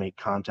he's going to make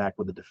contact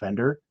with the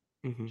defender,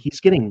 he's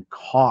getting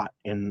caught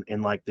in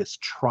like this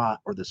trot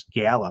or this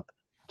gallop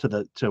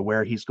to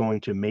where he's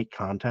going to make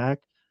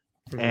contact.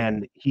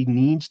 And he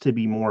needs to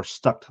be more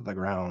stuck to the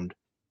ground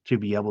to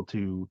be able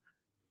to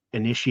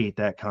initiate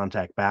that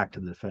contact back to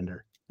the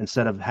defender.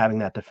 Instead of having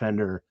that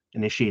defender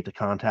initiate the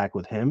contact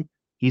with him,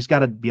 he's got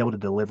to be able to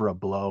deliver a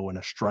blow and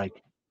a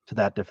strike to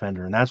that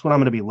defender. And that's what I'm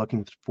going to be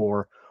looking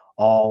for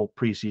all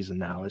preseason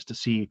now, is to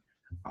see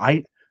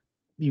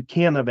you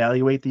can't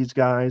evaluate these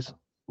guys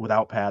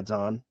without pads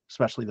on,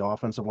 especially the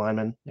offensive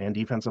linemen and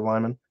defensive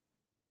linemen.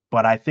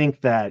 But I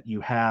think that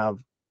you have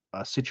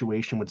a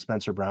situation with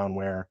Spencer Brown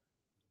where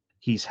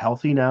he's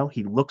healthy now.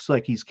 He looks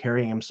like he's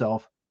carrying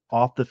himself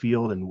off the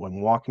field and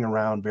when walking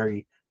around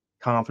very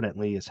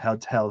confidently, his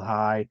head's held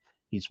high.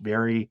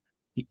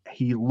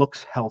 He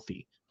looks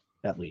healthy,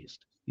 at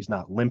least. He's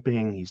not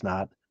limping. He's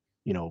not,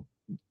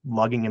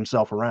 lugging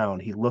himself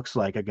around. He looks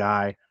like a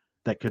guy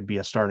that could be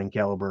a starting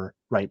caliber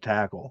right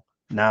tackle.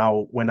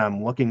 Now, when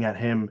I'm looking at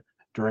him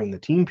during the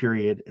team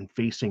period and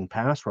facing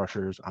pass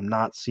rushers, I'm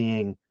not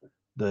seeing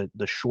the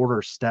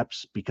shorter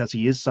steps because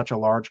he is such a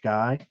large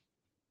guy.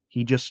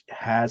 He just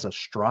has a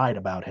stride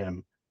about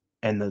him.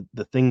 And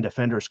the thing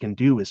defenders can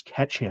do is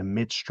catch him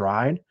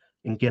mid-stride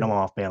and get him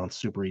off balance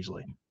super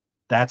easily.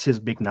 That's his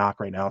big knock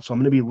right now. So I'm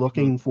going to be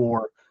looking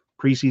for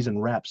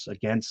preseason reps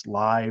against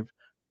live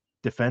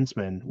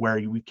defensemen where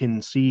we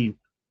can see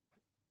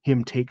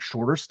him take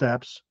shorter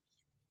steps,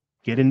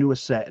 get into a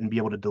set, and be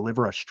able to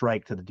deliver a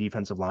strike to the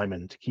defensive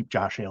lineman to keep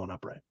Josh Allen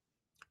upright.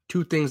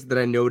 Two things that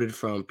I noted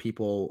from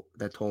people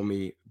that told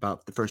me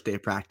about the first day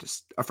of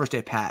practice, or first day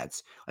of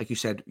pads. Like you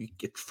said,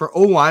 for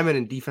O linemen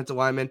and defensive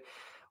linemen,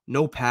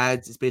 no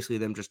pads. It's basically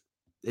them just,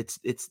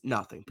 it's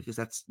nothing because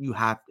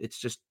it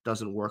just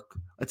doesn't work.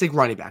 It's like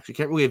running backs. You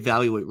can't really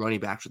evaluate running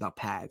backs without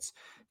pads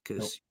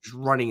because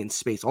running in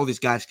space. All these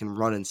guys can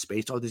run in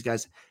space. All these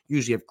guys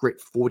usually have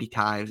grit 40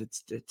 times.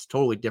 It's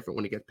totally different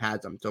when you get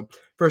pads on. So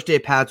first day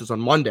of pads was on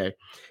Monday,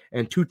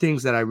 and two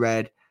things that I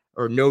read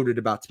or noted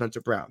about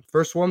Spencer Brown.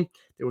 First one,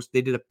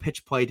 they did a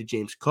pitch play to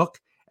James Cook,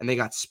 and they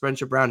got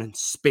Spencer Brown in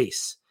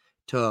space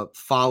to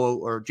follow,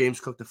 or James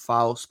Cook to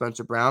follow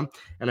Spencer Brown.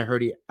 And I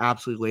heard he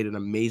absolutely laid an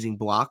amazing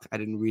block. I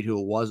didn't read who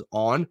it was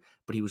on,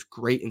 but he was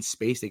great in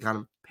space. They kind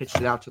of pitched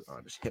it out to,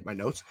 I just hit my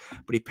notes,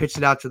 but he pitched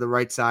it out to the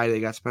right side. They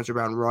got Spencer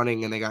Brown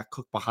running, and they got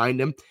Cook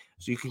behind him.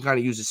 So you can kind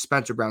of use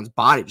Spencer Brown's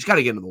body. Just got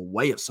to get in the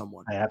way of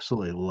someone. I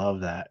absolutely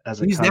love that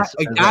as a conceptual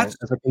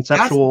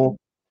conceptual.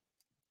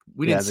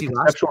 As a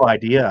conceptual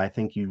idea, I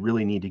think you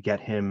really need to get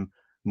him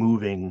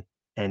moving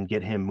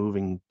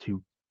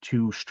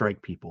to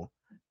strike people.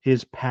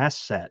 His pass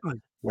set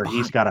where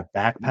he's got to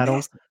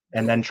backpedal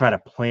and then try to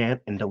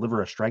plant and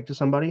deliver a strike to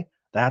somebody,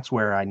 that's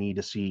where I need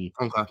to see.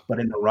 Okay. But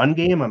in the run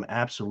game, I'm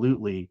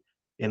absolutely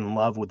in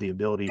love with the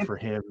ability for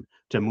him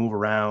to move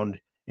around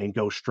and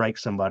go strike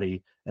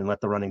somebody and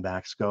let the running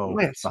backs go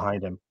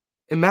behind him.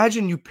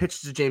 Imagine you pitch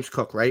to James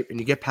Cook, right? And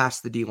you get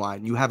past the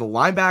D-line. You have a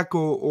linebacker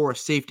or a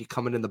safety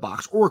coming in the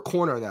box or a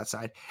corner on that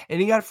side. And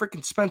you got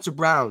freaking Spencer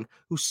Brown,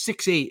 who's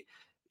 6'8",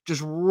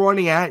 just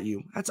running at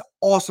you. That's an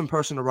awesome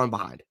person to run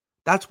behind.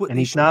 That's what. And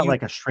he's not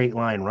like a straight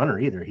line runner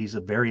either. He's a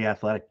very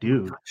athletic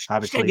dude.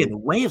 Obviously, got to get in the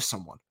way of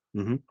someone.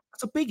 Mm-hmm.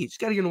 That's a biggie. Just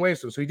got to get in the way of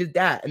someone. So he did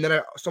that. And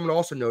then someone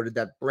also noted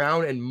that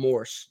Brown and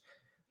Morse,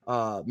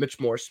 Mitch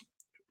Morse,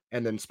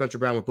 and then Spencer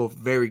Brown were both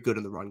very good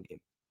in the run game.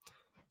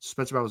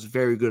 Spencer Brown was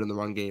very good in the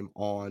run game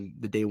on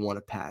the day one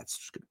of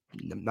pads.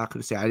 I'm not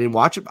going to say I didn't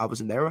watch it. I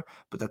wasn't there,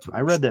 but that's what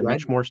I read. That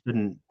Mitch Morse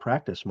didn't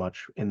practice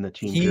much in the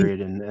team period,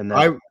 and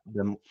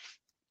then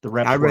the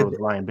reps were with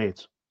Ryan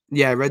Bates.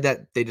 Yeah, I read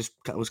that it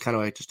was kind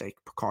of like just a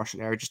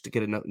precautionary, just to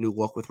get a new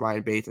look with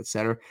Ryan Bates at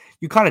center.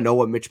 You kind of know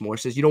what Mitch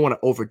Morse is. You don't want to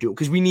overdo it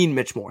because we need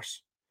Mitch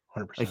Morse.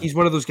 100%. Like he's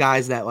one of those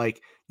guys that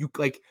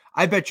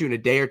I bet you in a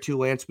day or two,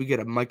 Lance, we get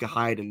a Micah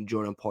Hyde and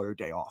Jordan Poyer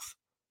day off.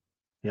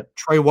 Yep.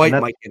 Trey White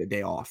might get a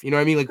day off. You know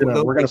what I mean? Like we're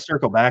going to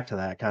circle back to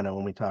that kind of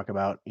when we talk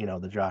about,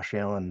 the Josh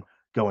Allen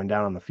going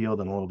down on the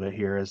field in a little bit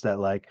here, is that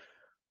like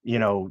you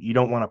know, you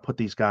don't want to put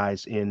these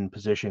guys in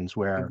positions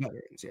They're where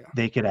veterans, yeah.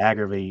 they could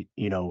aggravate,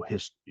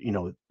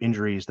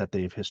 injuries that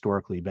they've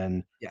historically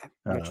been Yeah,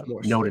 Mitch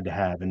Morse, yeah. noted to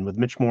have. And with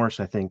Mitch Morse,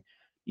 I think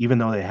even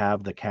though they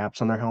have the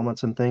caps on their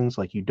helmets and things,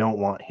 like you don't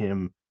want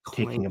him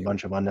taking a Clanking.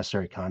 bunch of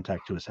unnecessary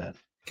contact to his head.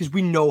 Because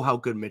we know how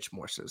good Mitch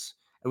Morse is,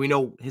 and we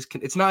know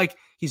it's not like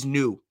he's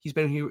new. He's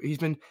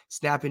been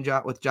snapping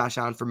with Josh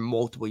Allen for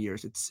multiple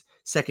years. It's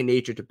second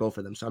nature to both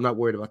of them, so I'm not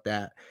worried about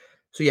that.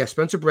 So yeah,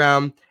 Spencer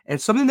Brown, and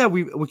something that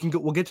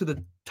we'll get to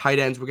the tight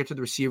ends, we'll get to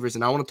the receivers,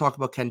 and I want to talk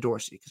about Ken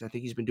Dorsey because I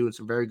think he's been doing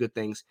some very good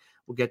things.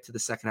 We'll get to the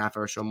second half of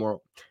our show, more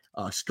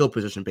skill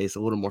position based, a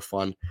little more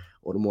fun,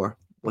 a little more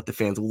what the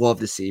fans love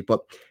to see.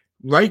 But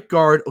right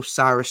guard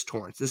O'Cyrus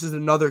Torrence, this is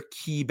another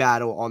key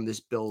battle on this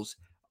Bills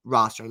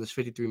roster, on this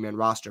 53-man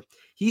roster.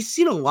 He's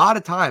seen a lot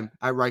of time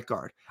at right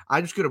guard.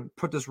 I'm just going to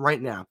put this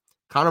right now.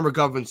 Connor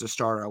McGovern's the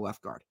starter at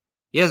left guard.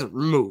 He hasn't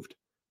moved.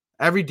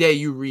 Every day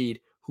you read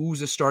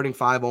who's the starting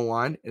 5 on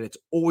line, and it's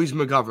always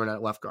McGovern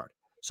at left guard.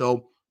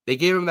 So they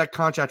gave him that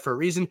contract for a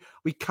reason.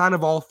 We kind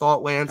of all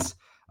thought, Lance,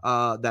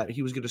 that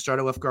he was going to start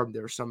at left guard.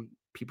 There were some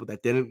people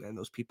that didn't, and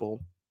those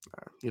people,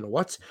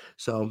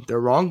 so they're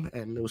wrong,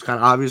 and it was kind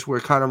of obvious where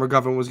Connor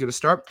McGovern was going to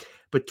start.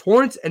 But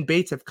Torrance and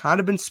Bates have kind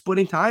of been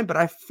splitting time, but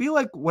I feel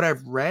like what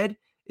I've read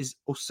is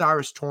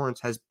O'Cyrus Torrence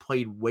has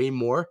played way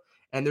more,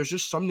 and there's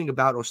just something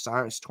about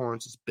O'Cyrus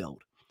Torrance's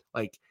build.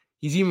 Like,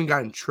 he's even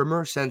gotten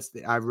trimmer since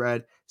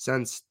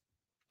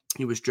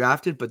he was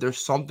drafted, but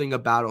there's something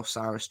about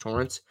O'Cyrus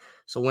Torrence.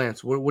 So,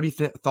 Lance, what do you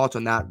think? Thoughts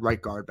on that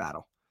right guard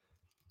battle?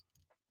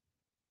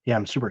 Yeah,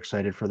 I'm super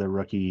excited for the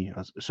rookie.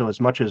 So as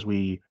much as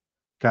we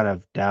kind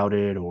of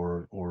doubted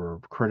or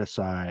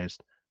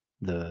criticized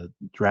the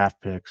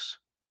draft picks,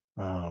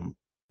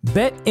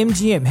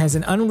 BetMGM has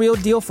an unreal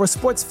deal for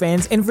sports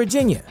fans in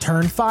Virginia.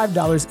 Turn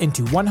 $5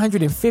 into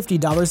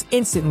 $150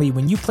 instantly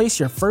when you place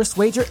your first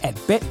wager at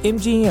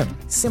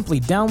BetMGM. Simply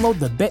download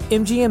the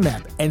BetMGM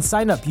app and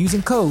sign up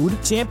using code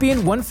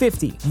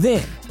Champion150.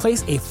 Then,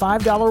 place a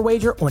 $5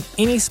 wager on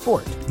any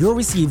sport. You'll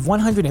receive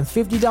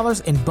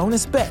 $150 in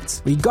bonus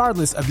bets,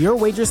 regardless of your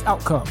wager's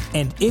outcome.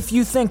 And if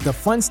you think the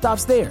fun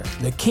stops there,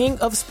 the king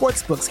of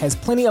sportsbooks has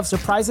plenty of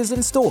surprises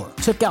in store.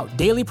 Check out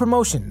daily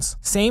promotions,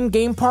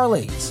 same-game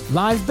parlays,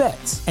 live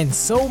bets, and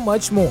so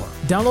much more.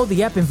 Download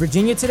the app in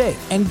Virginia today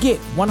and get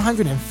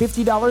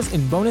 $150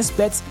 in bonus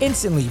bets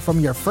instantly from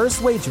your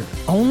first wager.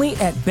 Only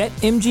at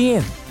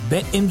BetMGM.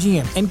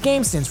 BetMGM and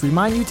GameSense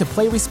remind you to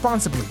play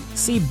responsibly.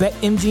 See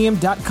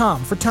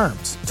BetMGM.com for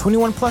terms.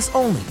 21 plus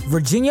only.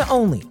 Virginia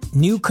only.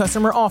 New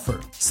customer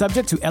offer.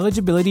 Subject to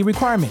eligibility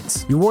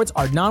requirements. Rewards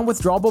are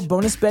non-withdrawable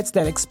bonus bets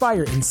that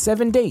expire in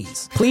 7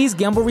 days. Please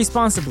gamble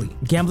responsibly.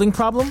 Gambling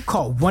problem?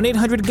 Call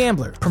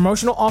 1-800-GAMBLER.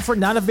 Promotional offer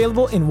not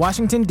available in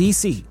Washington,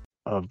 D.C.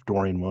 Of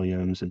Dorian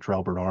Williams and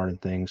Terrell Bernard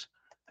and things.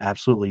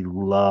 Absolutely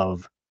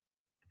love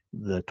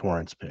the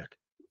Torrance pick.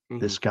 Mm-hmm.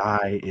 This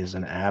guy is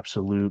an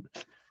absolute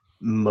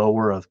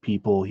mower of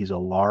people. He's a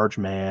large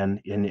man,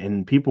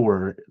 and people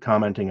were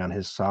commenting on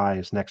his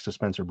size next to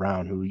Spencer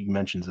Brown, who you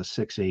mentioned is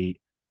a 6'8"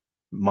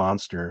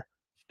 monster,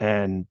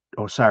 and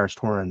O'Cyrus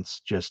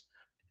Torrance just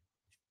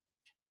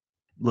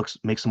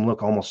makes him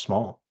look almost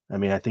small. I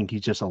mean, I think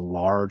he's just a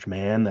large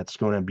man that's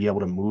going to be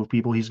able to move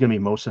people. He's going to be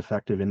most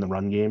effective in the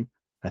run game.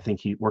 I think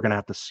we're going to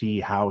have to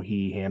see how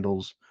he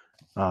handles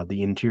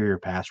the interior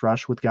pass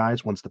rush with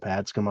guys once the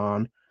pads come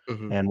on,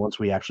 and once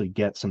we actually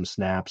get some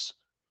snaps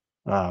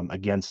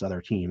against other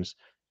teams.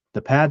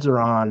 The pads are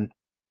on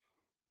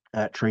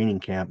at training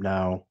camp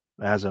now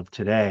as of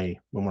today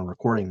when we're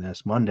recording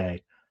this,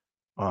 Monday,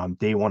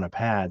 day one of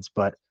pads,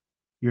 but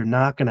you're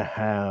not going to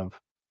have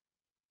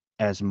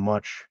as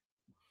much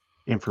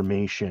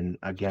information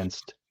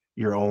against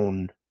your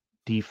own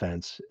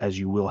defense as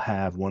you will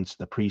have once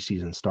the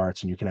preseason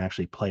starts and you can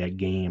actually play a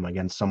game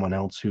against someone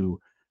else who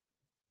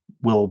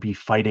will be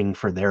fighting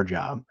for their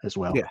job as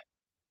well. Yeah.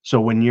 So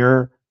when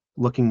you're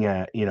looking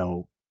at,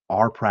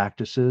 our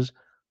practices,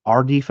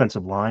 our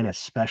defensive line,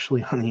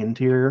 especially on the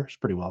interior, is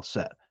pretty well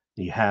set.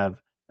 You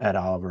have Ed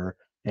Oliver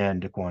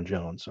and Daquan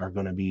Jones are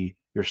going to be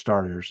your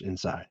starters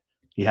inside.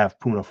 You have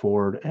Poona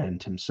Ford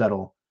and Tim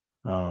Settle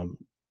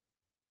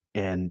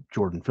and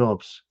Jordan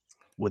Phillips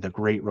with a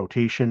great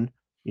rotation.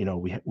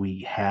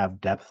 We have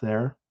depth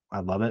there. I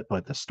love it,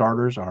 but the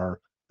starters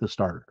are the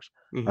starters.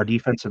 Mm-hmm. Our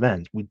defensive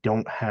ends, we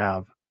don't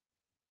have,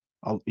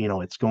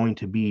 it's going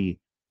to be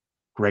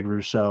Greg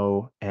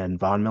Rousseau and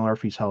Von Miller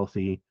if he's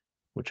healthy,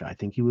 which I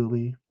think he will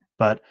be,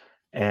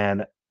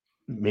 and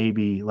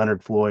maybe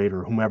Leonard Floyd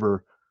or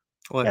whomever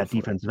at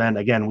defensive end.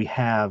 Again, we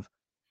have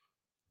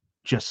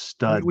just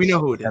studs we know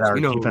who it is. At our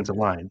defensive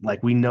line.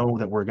 Like, we know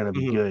that we're going to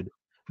be good.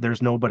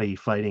 There's nobody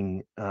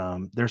fighting.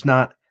 There's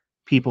not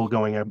people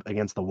going up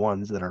against the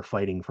ones that are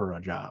fighting for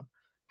a job.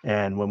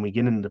 And when we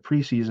get into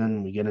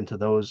preseason, we get into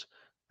those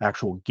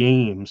actual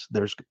games,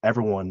 there's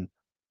everyone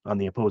on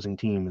the opposing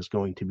team is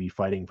going to be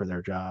fighting for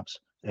their jobs.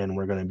 And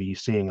we're going to be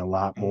seeing a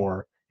lot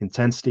more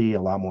intensity,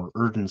 a lot more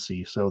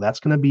urgency. So that's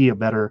going to be a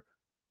better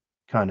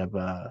kind of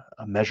a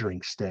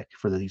measuring stick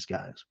for these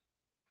guys.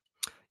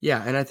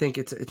 Yeah, and I think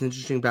it's an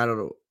interesting battle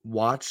to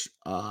watch.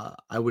 I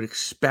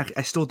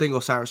still think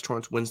Osiris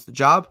Torrance wins the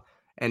job,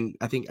 and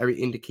I think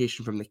every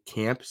indication from the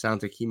camp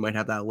sounds like he might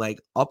have that leg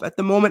up at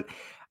the moment.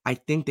 I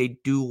think they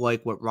do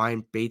like what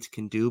Ryan Bates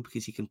can do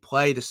because he can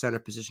play the center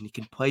position. He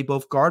can play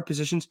both guard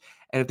positions,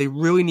 and if they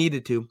really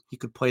needed to, he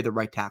could play the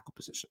right tackle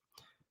position.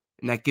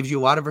 And that gives you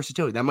a lot of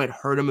versatility. That might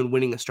hurt him in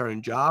winning a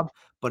starting job,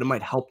 but it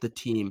might help the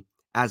team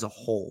as a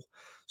whole.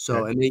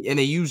 So, Okay. and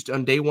they used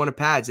on day one of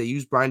pads, they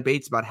used Brian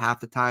Bates about half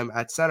the time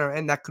at center,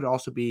 and that could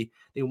also be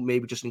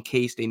maybe just in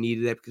case they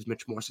needed it because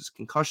Mitch Morse has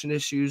concussion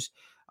issues.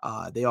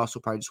 They also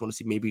probably just want to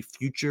see maybe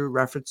future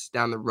reference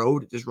down the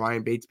road. Does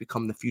Ryan Bates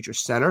become the future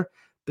center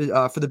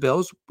for the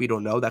Bills? We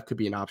don't know. That could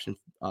be an option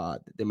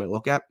that they might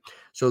look at.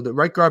 So the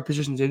right guard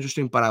position is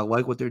interesting, but I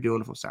like what they're doing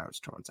with Osiris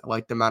Torrance. I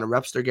like the amount of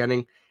reps they're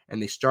getting,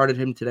 and they started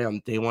him today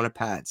on day one of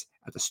pads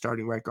at the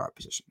starting right guard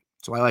position.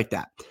 So I like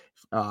that.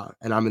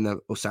 And I'm in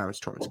the Osiris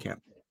Torrance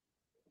camp.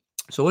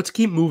 So let's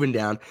keep moving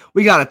down.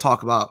 We got to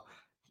talk about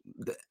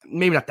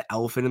maybe not the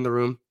elephant in the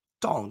room,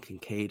 Dalton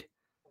Kincaid.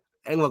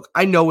 And look,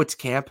 I know it's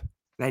camp,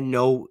 and I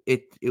know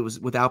it was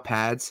without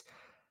pads.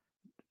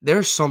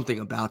 There's something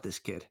about this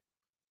kid.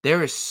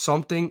 There is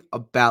something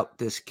about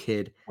this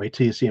kid. Wait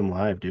till you see him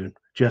live, dude.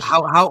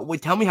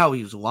 Tell me how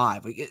he was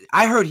live. Like,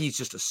 I heard he's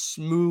just a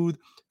smooth,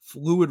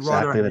 fluid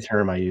runner. Exactly the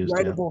term I used.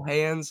 Incredible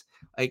hands.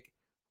 Like,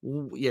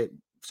 yeah.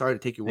 Sorry to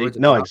take your words.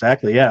 No,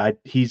 exactly. Yeah,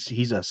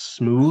 he's a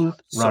smooth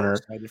runner.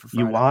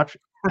 You watch,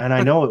 and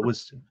I know it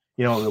was,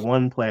 the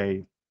one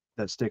play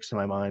that sticks to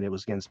my mind. It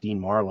was against Dean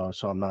Marlowe.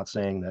 So I'm not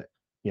saying that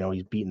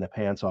he's beating the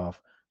pants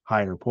off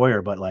Hyder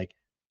Poyer, but like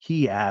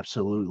he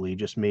absolutely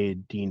just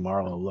made Dean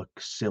Marlowe look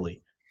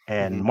silly.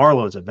 And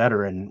Marlowe is a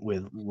veteran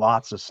with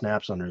lots of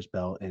snaps under his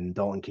belt, and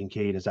Dalton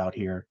Kincaid is out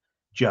here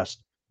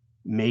just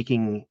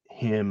making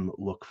him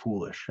look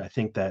foolish. I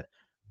think that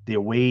the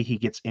way he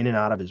gets in and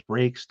out of his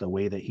breaks, the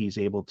way that he's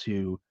able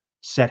to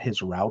set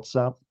his routes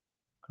up,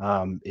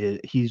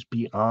 he's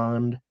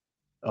beyond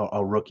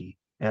a rookie.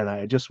 And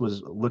I just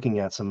was looking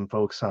at some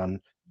folks on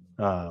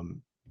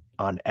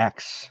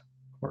X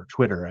or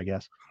Twitter, I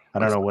guess. I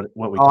don't know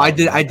what we. Oh, I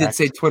did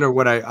say Twitter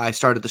when I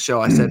started the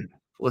show. I said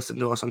listen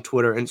to us on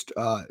Twitter,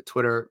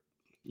 Twitter,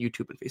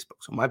 YouTube, and Facebook.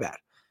 So my bad.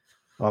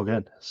 All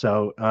good.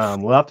 So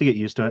we'll have to get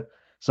used to it.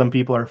 Some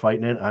people are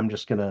fighting it. I'm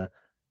just gonna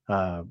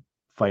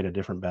fight a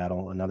different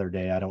battle another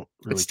day. I don't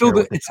really it's still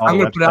care I'm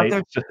gonna put it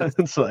out there.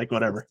 It's like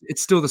whatever.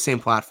 It's still the same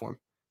platform.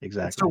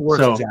 Exactly. It still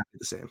works exactly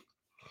the same.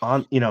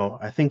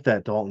 I think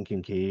that Dalton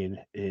Kincaid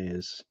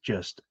is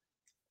just.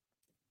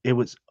 It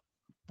was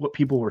what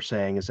people were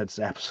saying is that it's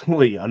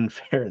absolutely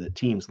unfair that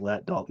teams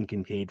let Dalton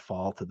Kincaid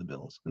fall to the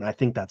Bills, and I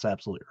think that's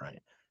absolutely right.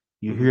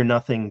 You hear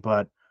nothing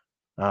but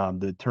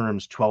the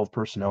terms 12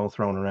 personnel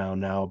thrown around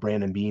now.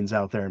 Brandon Beane's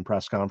out there in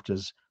press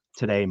conferences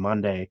today,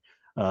 Monday,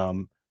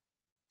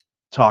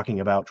 talking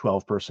about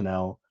 12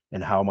 personnel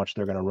and how much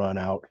they're going to run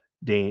out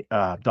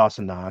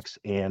Dawson Knox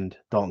and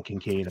Dalton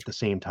Kincaid at the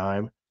same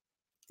time.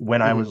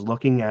 When I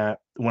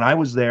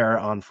was there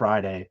on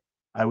Friday,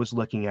 I was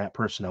looking at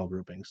personnel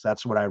groupings.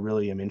 That's what I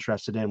really am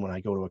interested in when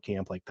I go to a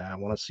camp like that. I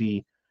want to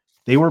see,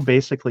 they were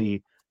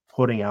basically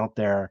putting out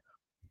there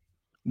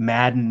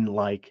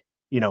Madden-like,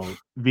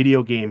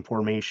 video game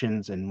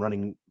formations and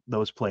running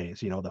those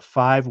plays. The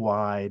 5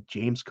 wide,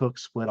 James Cook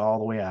split all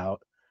the way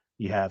out.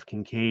 You have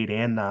Kincaid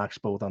and Knox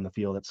both on the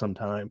field at some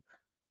time.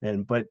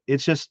 But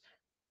it's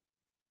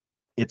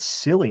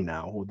silly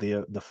now with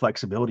the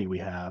flexibility we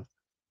have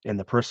and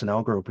the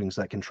personnel groupings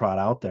that can trot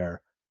out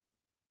there.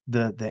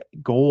 The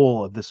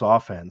goal of this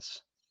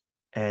offense,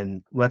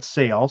 and let's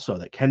say also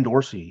that Ken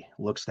Dorsey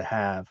looks to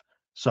have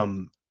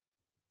some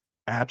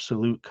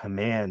absolute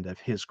command of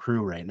his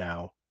crew right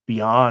now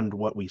beyond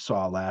what we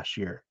saw last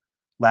year.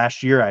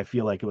 Last year, I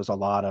feel like it was a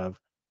lot of,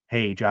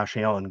 hey, Josh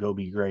Allen, go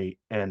be great,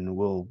 and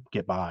we'll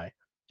get by.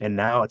 And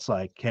now it's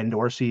like Ken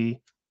Dorsey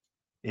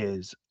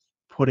is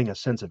putting a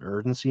sense of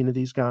urgency into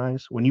these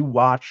guys. When you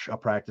watch a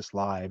practice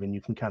live and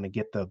you can kind of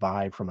get the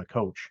vibe from a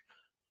coach,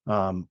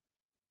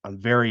 I'm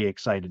very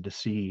excited to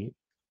see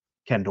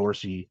Ken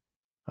Dorsey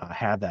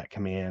have that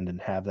command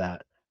and have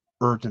that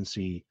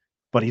urgency.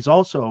 But he's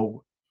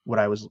also, what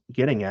I was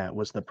getting at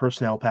was the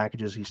personnel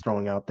packages he's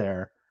throwing out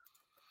there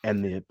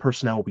and the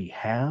personnel we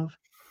have.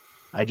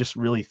 I just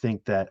really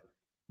think that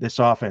this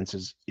offense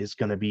is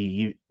going to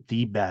be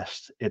the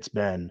best it's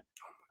been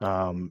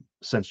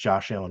since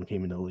Josh Allen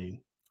came into the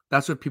league.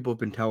 That's what people have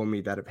been telling me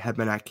that have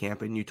been at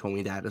camp, and you told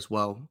me that as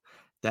well,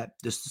 that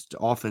this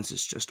offense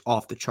is just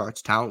off the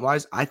charts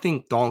talent-wise. I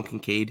think Dalton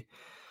Kincaid,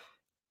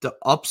 the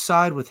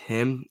upside with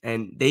him,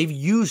 and they've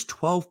used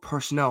 12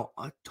 personnel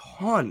a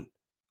ton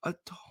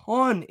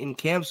in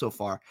camp so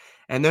far.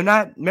 And they're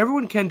not – remember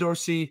when Ken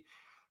Dorsey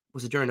 –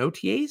 was it during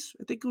OTAs?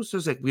 I think it was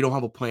just like we don't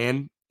have a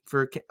plan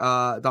for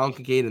Dalton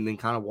Kincaid, and then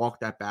kind of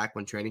walked that back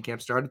when training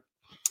camp started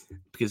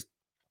because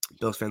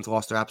Bills fans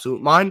lost their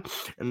absolute mind.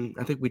 And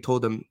I think we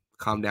told them,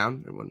 calm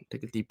down, everyone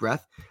take a deep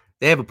breath.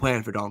 They have a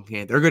plan for Dalton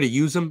Kincaid. They're going to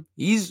use him.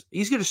 He's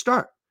going to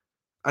start.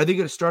 Are they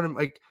going to start him?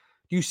 Like,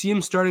 Do you see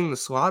him starting in the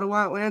slot a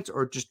lot, Lance,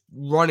 or just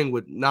running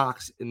with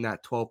Knox in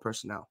that 12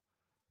 personnel?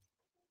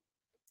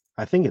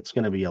 I think it's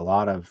going to be a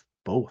lot of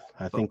both.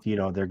 I think, they're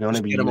going to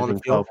Just be get him on the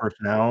using field. 12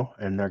 personnel,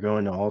 and they're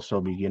going to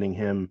also be getting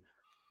him,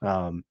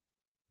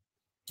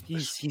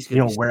 He's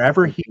going to be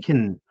wherever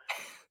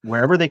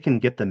they can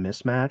get the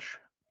mismatch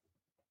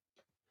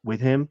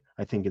with him.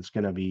 I think it's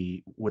going to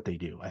be what they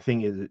do. I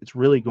think it's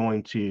really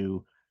going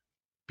to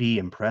be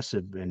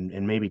impressive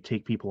and maybe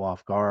take people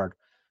off guard.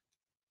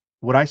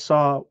 What I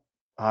saw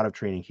out of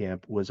training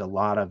camp was a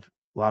lot of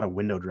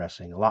window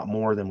dressing, a lot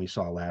more than we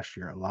saw last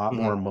year, a lot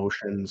more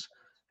emotions,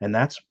 and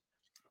that's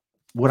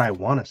what I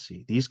want to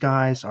see. These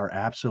guys are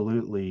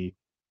absolutely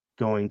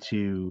going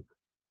to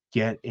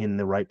get in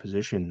the right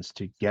positions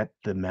to get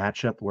the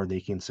matchup where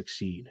they can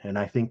succeed. And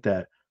I think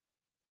that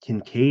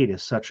Kincaid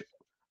is such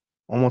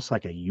almost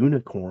like a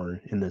unicorn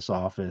in this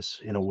offense,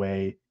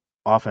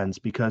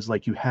 because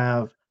like you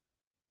have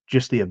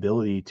just the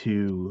ability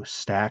to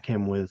stack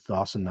him with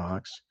Dawson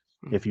Knox.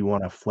 If you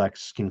want to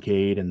flex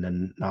Kincaid and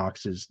then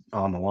Knox is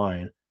on the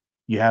line,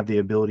 you have the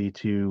ability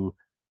to,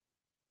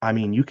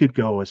 you could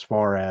go as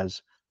far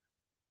as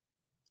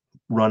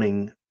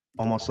running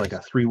almost like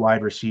a 3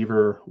 wide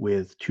receiver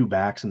with 2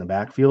 backs in the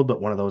backfield,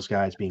 but one of those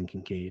guys being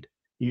Kincaid.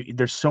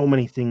 There's so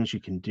many things you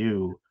can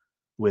do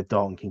with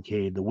Dalton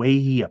Kincaid. The way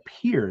he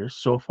appears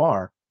so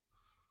far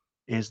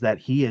is that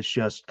he is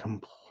just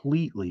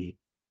completely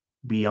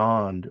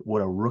beyond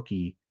what a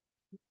rookie,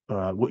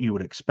 what you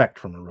would expect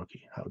from a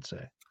rookie, I would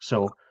say.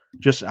 So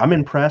I'm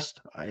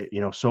impressed.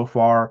 So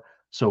far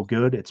so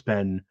good. It's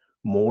been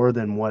more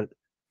than what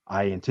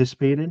I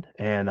anticipated,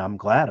 and I'm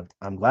glad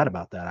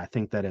about that. I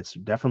think that it's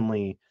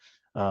definitely,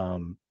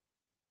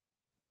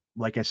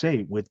 like I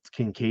say, with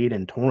Kincaid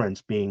and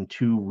Torrance being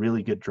 2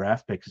 really good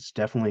draft picks, it's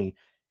definitely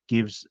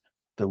gives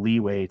the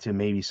leeway to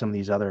maybe some of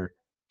these other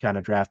kind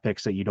of draft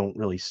picks that you don't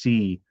really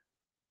see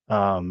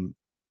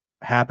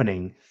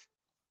happening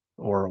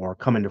or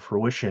coming to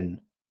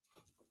fruition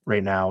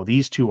right now.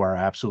 These 2 are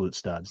absolute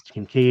studs.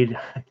 Kincaid,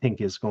 I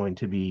think, is going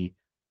to be,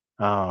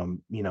 a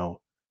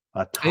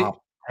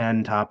top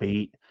 10, top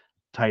 8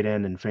 tight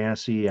end in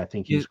fantasy. I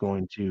think he's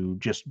going to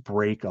just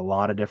break a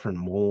lot of different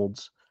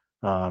molds.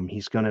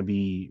 He's going to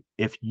be,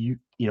 if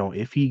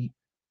he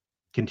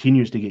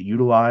continues to get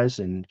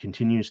utilized and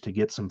continues to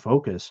get some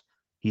focus,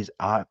 he's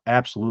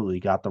absolutely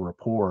got the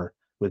rapport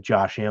with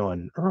Josh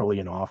Allen early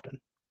and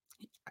often.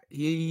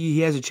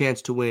 He has a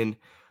chance to win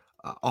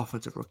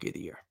Offensive Rookie of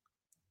the Year.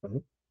 Mm-hmm.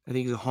 I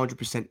think he's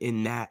 100%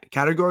 in that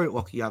category.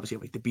 Look, you obviously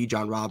have like the B.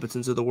 John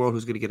Robinsons of the world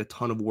who's going to get a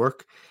ton of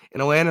work in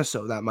Atlanta,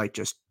 so that might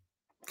just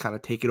kind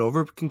of take it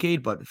over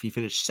Kincaid. But if he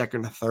finished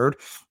second or third,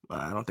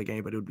 I don't think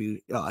anybody would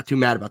be too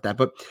mad about that.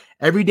 But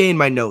every day in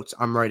my notes,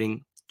 I'm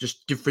writing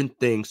just different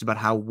things about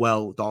how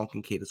well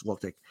Dalton Kincaid has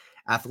looked. Like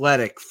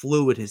athletic,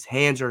 fluid, his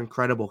hands are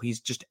incredible.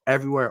 He's just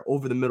everywhere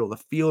over the middle of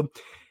the field.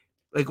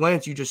 Like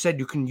Lance, you just said,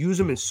 you can use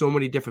him in so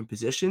many different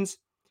positions.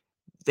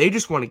 They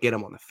just want to get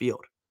him on the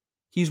field.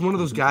 He's one of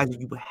those guys that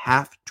you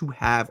have to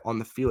have on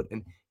the field.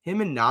 And him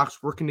and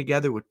Knox working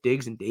together with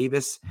Diggs and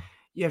Davis.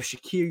 You have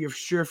Shakir, you have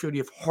Sherfield,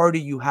 you have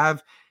Hardy, you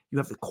have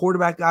the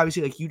quarterback,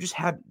 obviously. Like, you just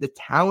have the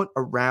talent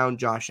around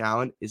Josh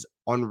Allen is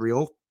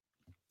unreal.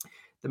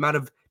 The amount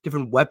of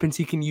different weapons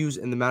he can use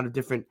and the amount of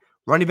different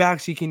running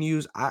backs he can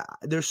use.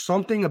 There's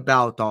something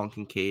about Dalton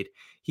Kincaid.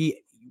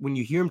 When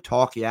you hear him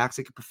talk, he acts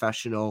like a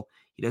professional.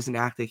 He doesn't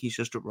act like he's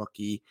just a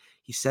rookie.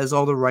 He says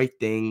all the right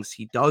things.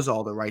 He does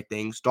all the right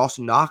things.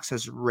 Dawson Knox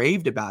has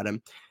raved about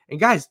him. And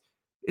guys,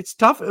 it's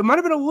tough. It might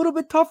have been a little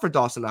bit tough for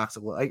Dawson Knox.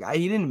 Like,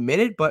 he didn't admit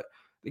it, but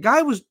the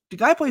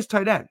guy plays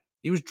tight end.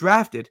 He was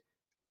drafted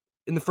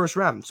in the first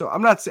round. So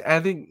I'm not saying, I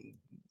think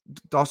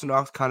Dawson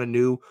Knox kind of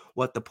knew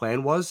what the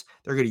plan was.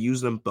 They're going to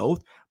use them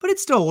both, but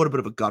it's still a little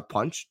bit of a gut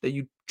punch that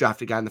you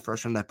draft a guy in the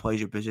first round that plays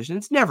your position.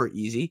 It's never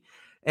easy.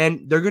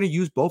 And they're going to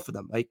use both of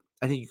them. Like,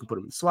 I think you can put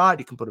him in the slot.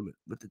 You can put him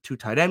with the 2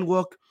 tight end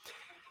look.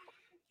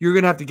 You're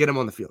going to have to get him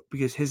on the field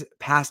because his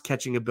pass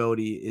catching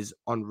ability is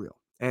unreal.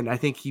 And I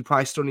think he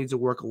probably still needs to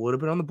work a little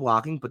bit on the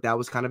blocking, but that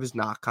was kind of his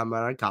knock coming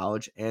out of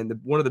college. And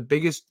one of the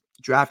biggest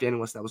draft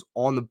analysts that was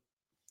on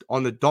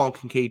the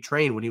Dalton Kincaid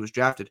train when he was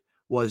drafted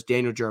was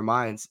Daniel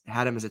Jeremiah, and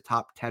had him as a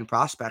top 10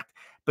 prospect.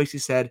 Basically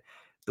said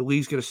the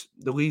league's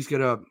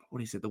gonna what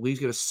he said, the league's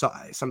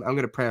gonna I'm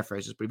gonna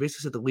paraphrase this, but he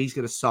basically said the league's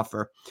gonna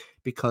suffer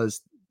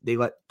because they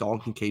let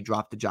Dalton Kincaid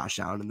drop to Josh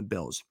Allen and the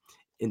Bills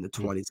in the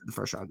 20s in the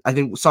first round. I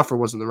think suffer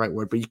wasn't the right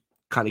word, but you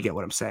kind of get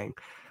what I'm saying.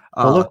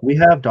 Well, look, we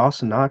have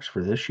Dawson Knox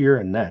for this year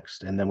and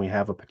next, and then we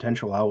have a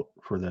potential out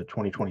for the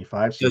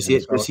 2025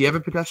 season. Does he have a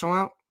potential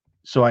out?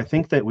 So I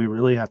think that we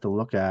really have to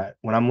look at,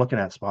 when I'm looking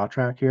at Spot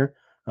Track here,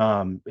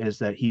 is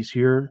that he's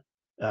here,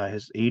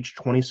 his age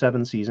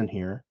 27 season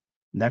here.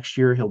 Next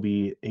year, he'll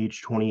be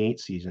age 28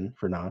 season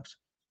for Knox,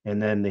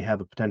 and then they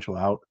have a potential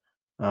out.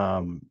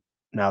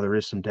 Now, there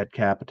is some dead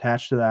cap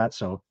attached to that,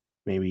 so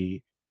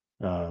maybe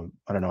I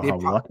don't know how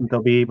reluctant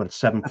they'll be, but it's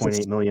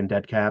 7.8 million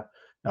dead cap.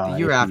 The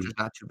year after is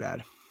not too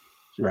bad.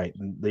 Right.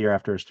 The year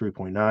after is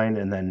 3.9,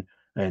 and then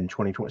in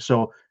 2020.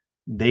 So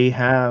they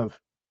have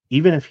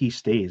even if he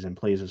stays and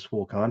plays his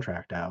full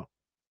contract out,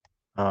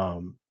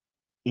 um,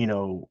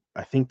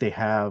 I think they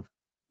have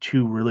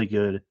two really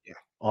good Yeah.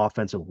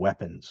 offensive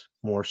weapons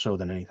more so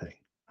than anything.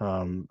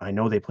 I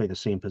know they play the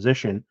same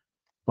position,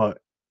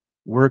 but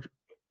we're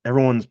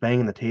everyone's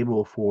banging the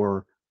table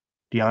for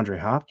DeAndre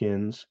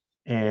Hopkins,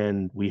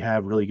 and we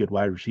have really good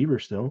wide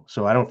receivers still.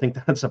 So I don't think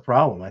that's a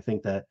problem. I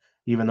think that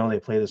even though they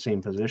play the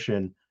same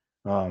position,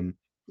 um,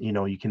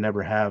 you can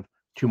never have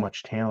too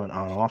much talent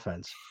on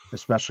offense,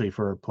 especially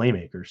for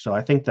playmakers. So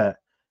I think that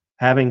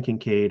having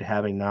Kincaid,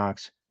 having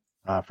Knox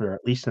for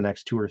at least the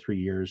next 2 or 3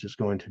 years is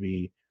going to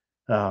be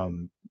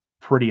um,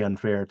 pretty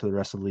unfair to the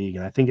rest of the league.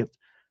 And I think it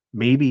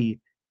maybe,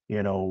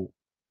 you know,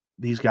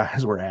 these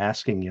guys were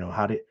asking,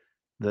 how do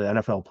the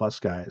NFL Plus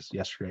guys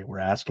yesterday were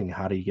asking,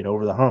 how do you get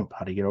over the hump?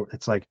 How do you get over?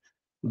 It's like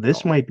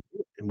this Oh, might be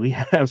it. And we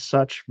have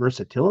such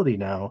versatility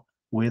now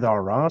with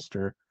our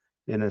roster,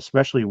 and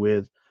especially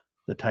with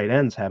the tight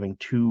ends having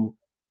two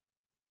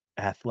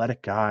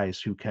athletic guys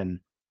who can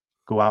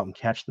go out and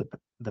catch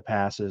the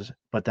passes,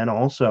 but then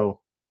also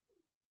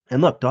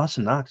and look,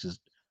 Dawson Knox is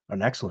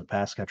an excellent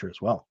pass catcher as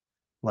well.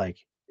 Like,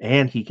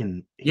 and he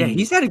can yeah, he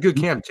he's had a good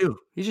camp too.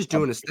 He's just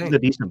doing his he's thing. a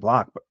decent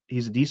block, but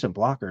he's a decent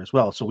blocker as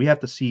well. So we have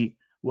to see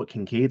what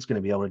Kincaid's going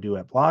to be able to do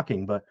at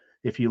blocking. But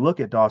if you look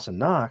at Dawson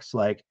Knox,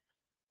 like,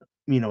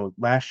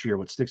 last year,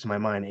 what sticks in my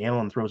mind,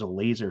 Allen throws a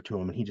laser to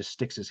him and he just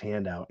sticks his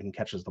hand out and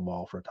catches the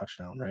ball for a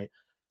touchdown, right?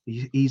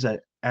 He's an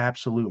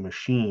absolute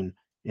machine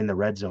in the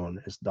red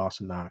zone as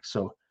Dawson Knox.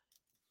 So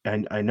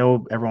and I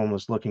know everyone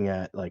was looking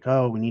at like,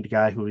 oh, we need a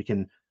guy who we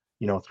can,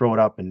 throw it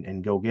up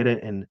and go get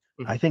it. And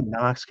I Mhm. think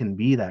Knox can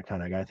be that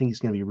kind of guy. I think he's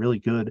going to be really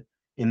good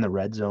in the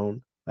red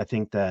zone. I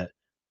think that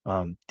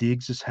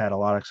Diggs has had a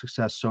lot of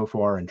success so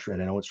far, and I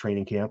know it's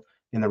training camp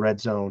in the red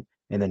zone,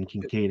 and then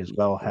Kincaid as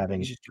well Yeah, he's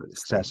having just doing his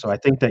success. thing. So I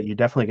think that you're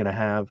definitely going to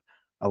have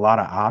a lot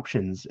of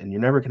options, and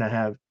you're never going to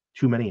have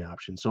too many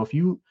options. So if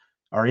you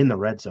are in the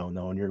red zone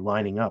though, and you're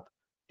lining up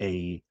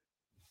a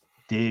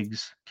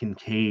Diggs,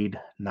 Kincaid,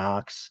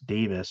 Knox,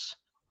 Davis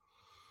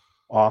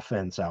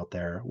offense out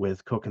there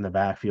with Cook in the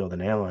backfield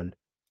and Allen,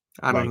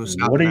 I don't know like, who's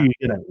what stopping are that.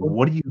 you gonna Well,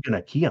 what are you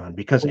gonna key on?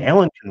 Because well,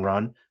 Allen can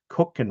run,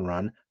 Cook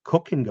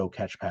can go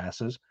catch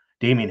passes,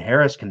 Damian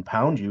Harris can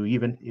pound you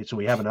even, so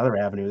we have another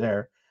avenue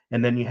there,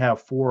 and then you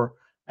have 4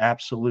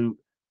 absolute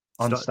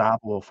stud.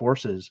 unstoppable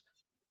forces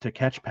to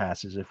catch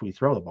passes if we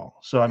throw the ball.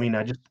 So, I mean,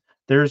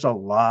 there's a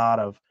lot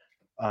of,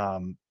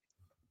 um,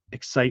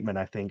 excitement,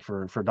 I think,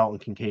 for Dalton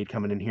Kincaid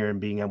coming in here and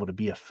being able to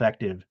be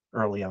effective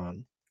early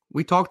on.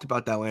 We talked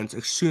about that, Lance,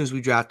 as soon as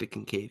we drafted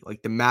Kincaid,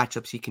 like the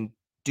matchups he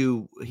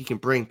can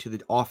bring to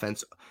the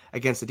offense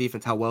against the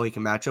defense, how well he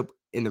can match up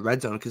in the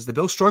red zone because the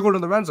Bills struggled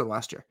in the red zone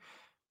last year.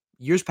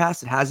 Years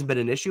past, it hasn't been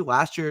an issue.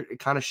 Last year, it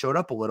kind of showed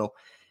up a little.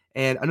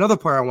 And another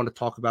player I want to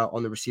talk about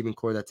on the receiving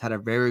core that's had a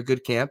very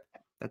good camp,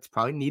 that's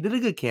probably needed a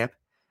good camp,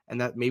 and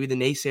that maybe the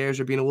naysayers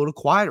are being a little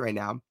quiet right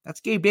now, that's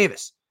Gabe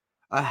Davis.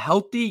 A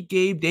healthy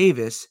Gabe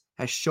Davis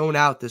has shown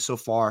out this so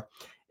far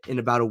in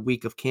about a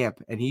week of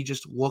camp, and he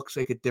just looks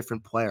like a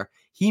different player.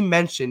 He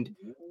mentioned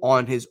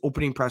on his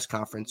opening press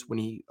conference when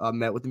he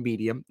met with the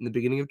media in the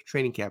beginning of the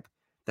training camp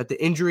that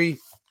the injury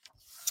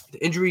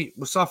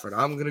was suffered.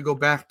 I'm going to go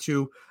back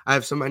to, I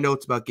have some of my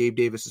notes about Gabe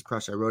Davis's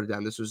presser. I wrote it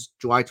down. This was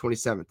July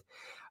 27th.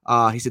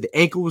 He said the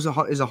ankle is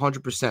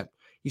 100%.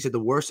 He said the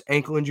worst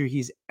ankle injury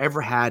he's ever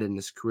had in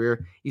his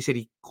career. He said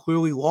he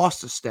clearly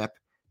lost a step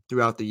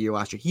throughout the year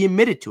last year. He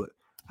admitted to it.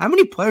 How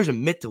many players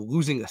admit to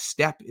losing a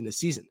step in the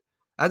season?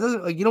 That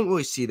doesn't, like, you don't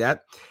really see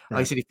that. He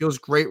Right. said he feels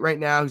great right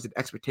now. He said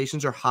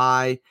expectations are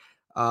high.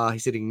 He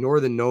said ignore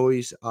the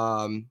noise.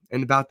 And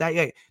about that,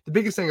 yeah, the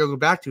biggest thing I'll go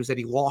back to is that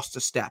he lost a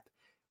step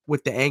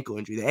with the ankle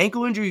injury. The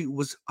ankle injury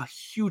was a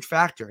huge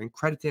factor, and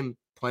credit to him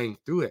playing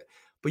through it.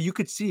 But you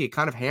could see it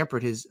kind of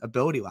hampered his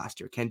ability last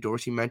year. Ken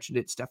Dorsey mentioned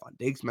it. Stephon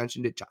Diggs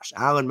mentioned it. Josh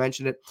Allen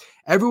mentioned it.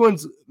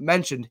 Everyone's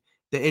mentioned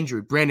the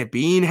injury. Brandon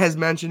Beane has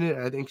mentioned it.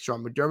 I think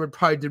Sean McDermott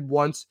probably did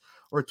once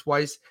or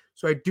twice.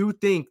 So I do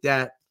think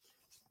that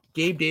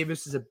Gabe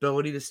Davis's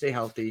ability to stay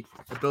healthy,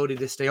 ability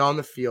to stay on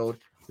the field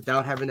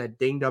without having that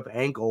dinged up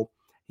ankle,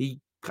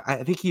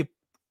 I think he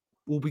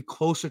will be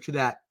closer to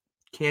that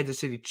Kansas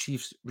City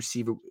Chiefs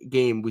receiver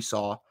game we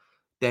saw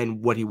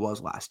than what he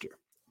was last year.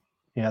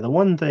 Yeah, the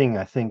one thing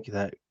I think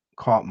that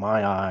caught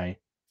my eye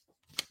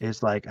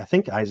is, like, I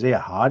think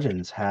Isaiah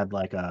Hodgins had,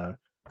 like, a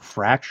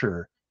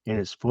fracture in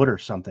his foot or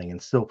something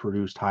and still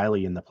produced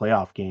highly in the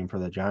playoff game for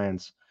the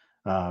Giants,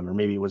 or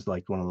maybe it was,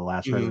 like, one of the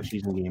last regular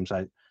season games.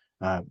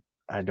 Uh,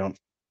 I don't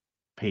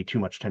pay too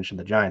much attention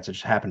to the Giants. I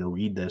just happened to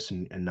read this,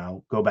 and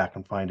I'll go back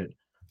and find it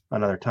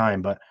another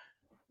time, but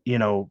you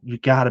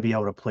got to be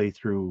able to play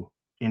through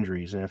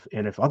injuries.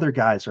 And if other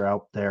guys are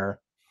out there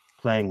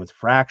playing with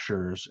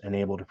fractures and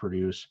able to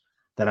produce,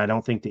 then I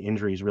don't think the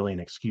injury is really an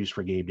excuse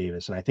for Gabe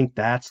Davis. And I think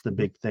that's the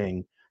big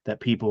thing that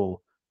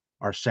people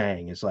are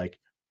saying is like,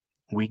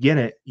 we get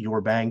it, you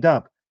were banged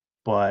up,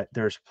 but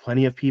there's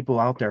plenty of people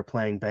out there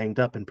playing banged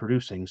up and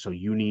producing, so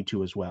you need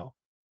to as well.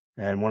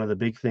 And one of the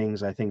big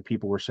things I think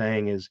people were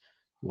saying is,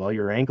 well,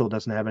 your ankle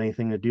doesn't have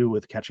anything to do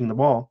with catching the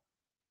ball.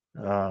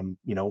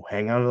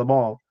 hang on to the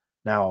ball.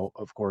 Now,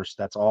 of course,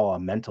 that's all a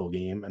mental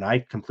game, and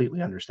I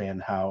completely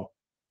understand how,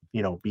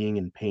 being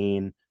in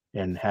pain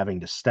and having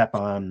to step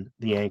on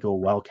the ankle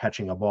while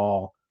catching a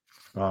ball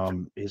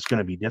is going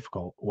to be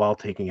difficult while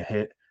taking a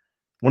hit.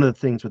 One of the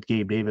things with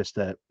Gabe Davis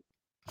that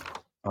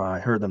I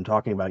heard them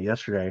talking about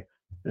yesterday,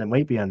 and it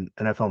might be on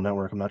NFL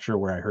Network. I'm not sure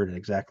where I heard it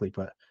exactly,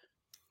 but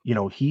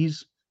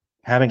he's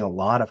having a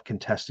lot of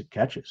contested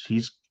catches.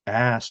 He's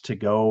asked to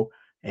go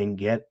and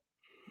get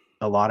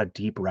a lot of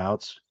deep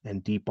routes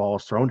and deep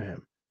balls thrown to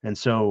him. And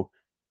so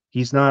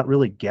he's not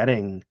really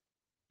getting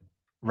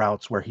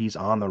routes where he's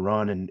on the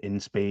run and in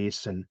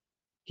space, and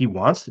he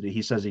wants to do,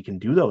 he says he can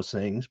do those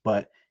things,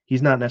 but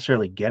he's not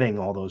necessarily getting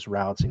all those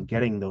routes and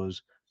getting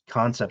those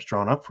concepts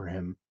drawn up for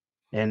him.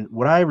 And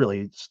what I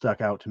really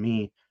stuck out to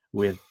me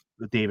with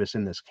Davis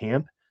in this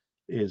camp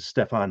is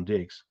Stefan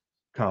Diggs'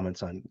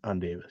 comments on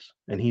Davis.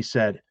 And he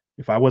said,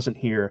 if I wasn't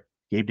here,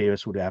 Gabe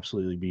Davis would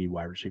absolutely be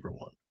wide receiver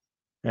one.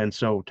 And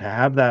so to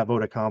have that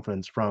vote of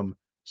confidence from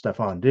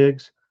Stefan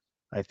Diggs,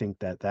 I think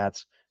that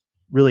that's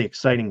really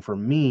exciting for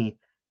me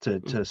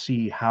to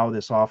see how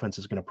this offense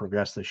is going to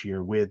progress this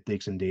year with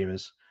Diggs and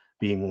Davis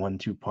being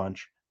 1-2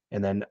 punch,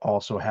 and then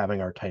also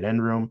having our tight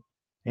end room.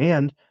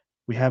 And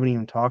we haven't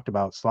even talked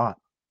about slot.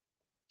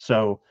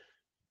 So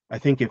I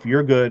think if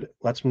you're good,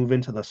 let's move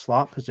into the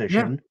slot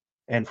position.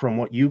 And from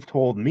what you've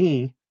told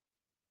me,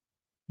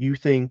 you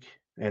think,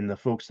 and the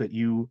folks that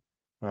you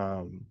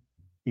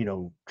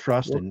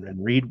trust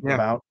and read Yeah.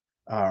 about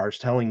are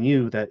telling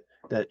you that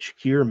Khalil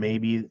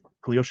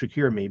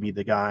Shakir may be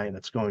the guy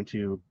that's going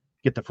to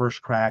get the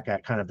first crack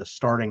at kind of the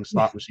starting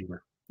slot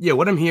receiver. Yeah,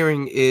 what I'm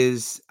hearing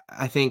is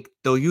I think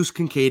they'll use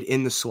Kincaid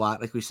in the slot.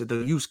 Like we said,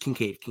 they'll use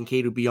Kincaid.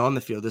 Kincaid will be on the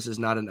field. This is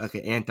not an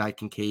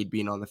anti-Kincaid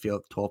being on the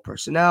field, 12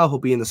 personnel. He'll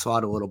be in the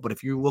slot a little. But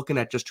if you're looking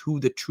at just who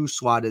the true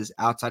slot is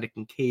outside of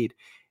Kincaid,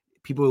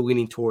 people are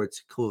leaning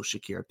towards Khalil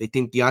Shakir. They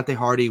think Deontay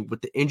Hardy,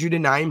 with the injury to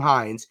Naeem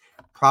Hines,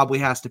 probably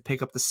has to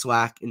pick up the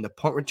slack in the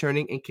punt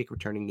returning and kick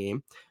returning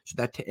game. So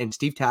that and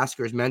Steve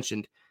Tasker has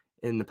mentioned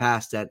in the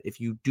past that if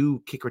you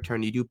do kick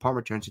return, you do punt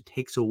returns, it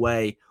takes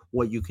away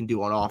what you can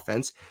do on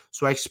offense.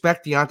 So I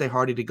expect Deontay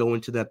Hardy to go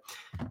into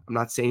I'm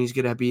not saying he's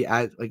going to be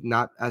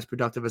not as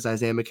productive as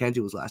Isaiah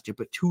McKenzie was last year,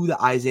 but to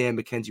the Isaiah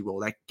McKenzie role,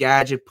 that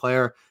gadget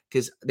player,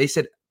 because they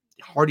said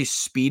Hardy's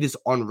speed is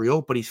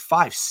unreal, but he's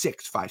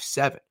 5'6",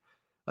 5'7".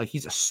 Like,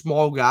 he's a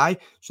small guy,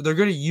 so they're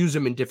going to use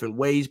him in different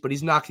ways, but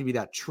he's not going to be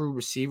that true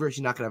receiver.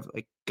 He's not going to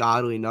have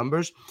godly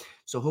numbers.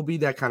 So he'll be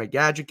that kind of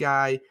gadget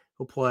guy.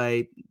 He'll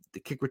play the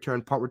kick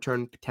return, punt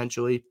return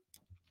potentially.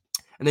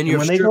 And then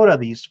when they go to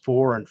these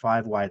 4 and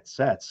 5 wide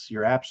sets,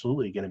 you're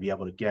absolutely going to be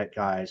able to get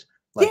guys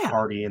like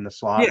Hardy in the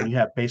slot. When you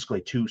have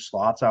basically 2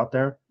 slots out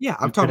there,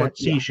 I'm talking about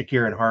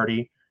Shakir and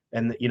Hardy.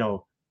 And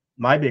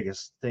my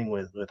biggest thing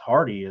with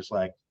Hardy is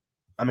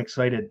I'm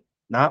excited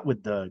not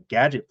with the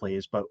gadget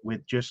plays, but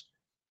with just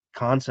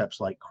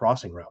concepts like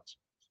crossing routes.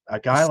 A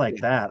guy like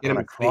that on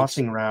a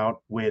crossing route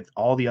with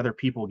all the other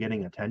people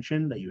getting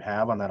attention that you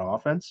have on that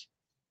offense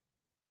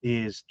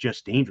is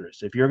just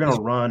dangerous. If you're going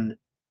to run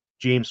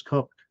James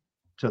Cook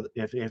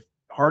if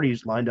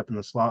Hardy's lined up in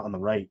the slot on the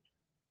right,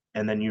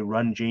 and then you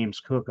run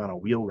James Cook on a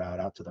wheel route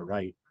out to the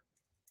right,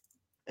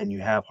 and you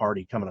have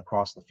Hardy coming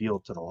across the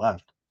field to the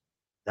left,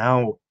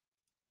 now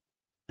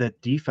the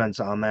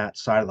defense on that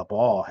side of the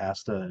ball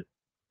has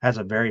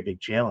a very big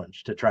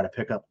challenge to try to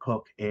pick up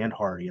Cook and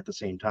Hardy at the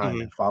same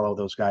time and follow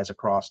those guys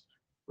across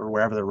or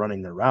wherever they're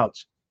running their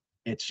routes.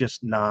 It's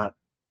just not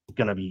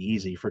going to be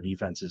easy for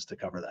defenses to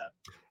cover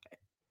that.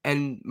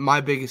 And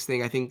my biggest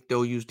thing, I think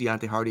they'll use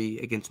Deontay Hardy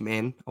against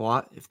man a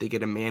lot if they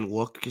get a man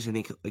look, because I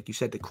think, like you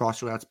said, the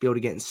crossing routes, be able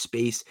to get in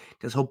space,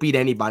 because he'll beat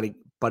anybody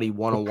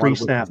one-on-one.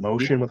 Pre-snap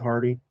motion with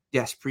Hardy.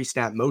 Yes,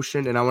 pre-snap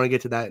motion, and I want to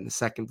get to that in a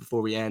second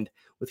before we end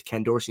with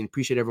Ken Dorsey. And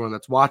appreciate everyone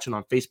that's watching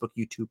on Facebook,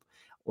 YouTube,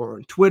 or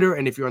on Twitter.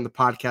 And if you're on the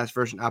podcast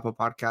version, Apple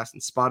Podcasts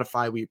and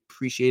Spotify, we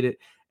appreciate it.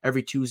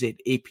 Every Tuesday at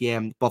 8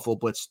 p.m., Buffalo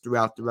Blitz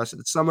throughout the rest of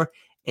the summer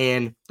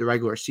and the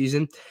regular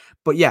season.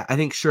 But yeah, I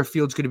think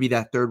Sherfield's going to be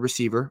that third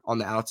receiver on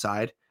the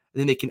outside. And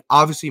then they can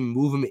obviously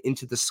move him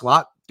into the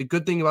slot. The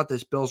good thing about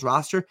this Bills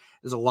roster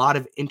is a lot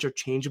of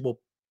interchangeable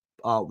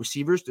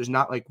receivers. There's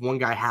not like one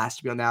guy has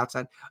to be on the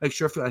outside. Like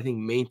Sherfield, I think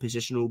main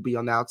position will be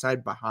on the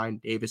outside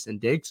behind Davis and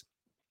Diggs.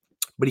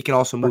 But he can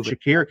also move it.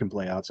 Shakir can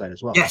play outside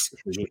as well. Yes,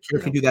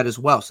 Shakir can do that as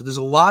well. So there's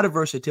a lot of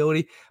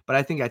versatility. But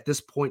I think at this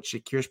point,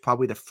 Shakir's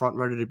probably the front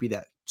runner to be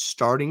that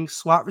starting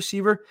slot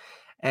receiver.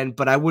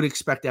 But I would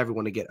expect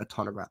everyone to get a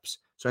ton of reps.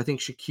 So I think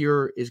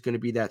Shakir is going to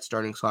be that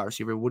starting slot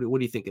receiver. What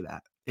do you think of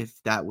that?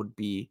 If that would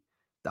be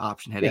the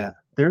option heading? Yeah,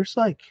 there's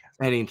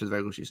heading into the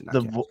regular season.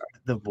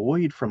 The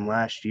void from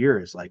last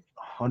year is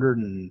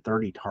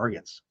 130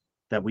 targets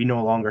that we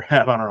no longer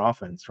have on our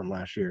offense from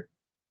last year.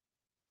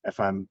 If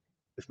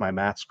my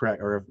math's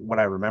correct, or if what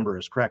I remember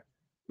is correct,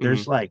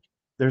 there's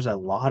there's a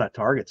lot of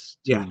targets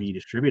to be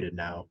distributed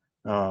now.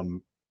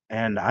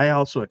 And I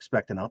also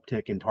expect an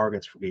uptick in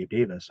targets for Gabe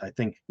Davis. I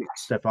think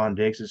Stefan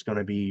Diggs is going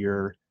to be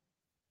your,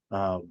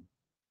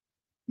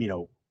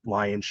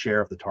 lion's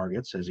share of the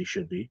targets, as he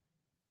should be.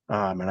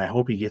 And I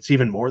hope he gets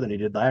even more than he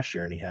did last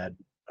year. And he had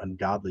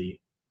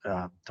ungodly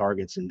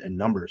targets and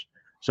numbers.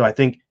 So I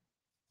think,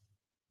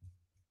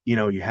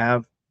 you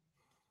have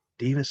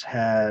Davis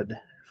had,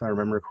 if I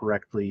remember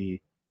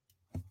correctly,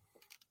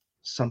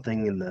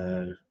 something in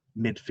the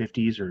mid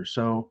 50s or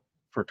so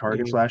for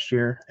targets last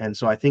year. And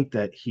so I think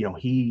that,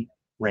 he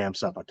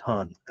ramps up a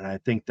ton. And I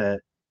think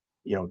that,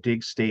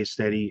 Diggs stays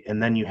steady.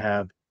 And then you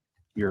have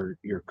your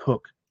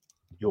Cook,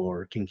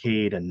 your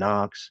Kincaid and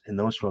Knox and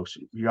those folks.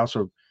 You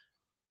also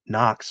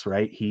Knox,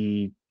 right?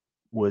 He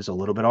was a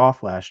little bit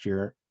off last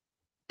year,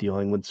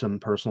 dealing with some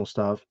personal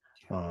stuff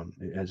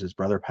as his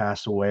brother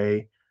passed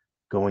away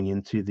going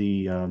into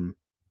the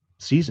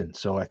season.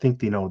 So I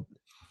think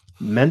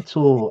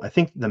I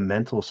think the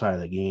mental side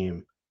of the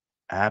game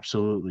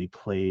absolutely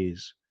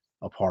plays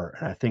a part.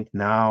 And I think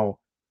now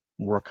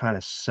we're kind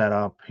of set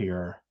up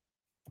here.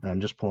 And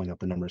I'm just pulling up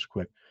the numbers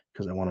quick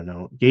because I want to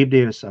know. Gabe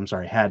Davis, I'm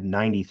sorry, had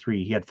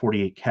 93. He had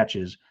 48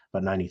 catches,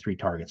 but 93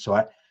 targets.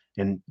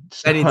 And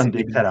Stephon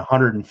Diggs had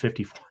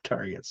 154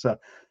 targets. So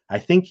I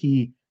think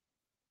he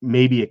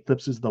maybe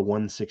eclipses the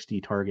 160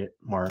 target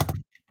mark.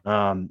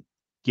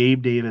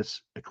 Gabe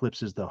Davis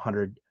eclipses the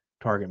 100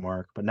 target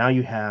mark. But now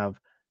you have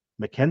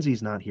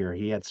McKenzie's not here.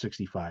 He had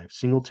 65.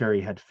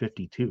 Singletary had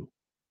 52.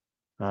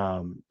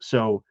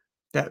 So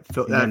that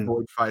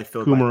void probably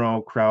filled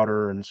Kumaro,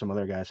 Crowder, and some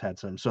other guys had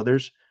some. So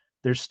there's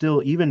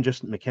still, even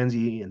just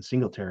McKenzie and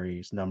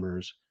Singletary's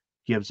numbers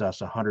gives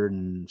us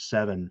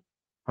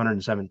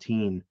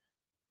 117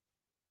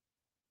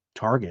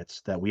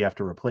 targets that we have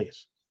to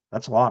replace.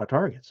 That's a lot of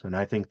targets. And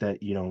I think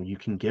that, you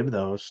can give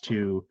those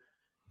to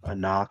a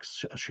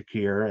Knox, a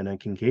Shakir, and a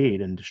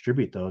Kincaid and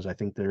distribute those. I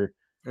think they're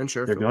going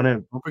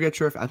to. Don't forget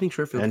Sherfield. I think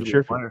Sherfield's and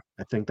Sherfield.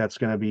 I think that's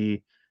going to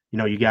be,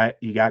 you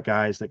got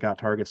guys that got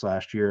targets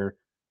last year,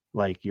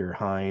 like your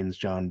Hines,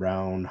 John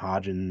Brown,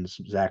 Hodgins,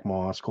 Zach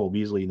Moss, Cole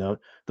Beasley. No,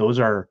 those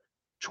are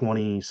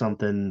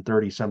 20-something,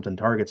 30-something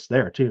targets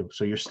there too.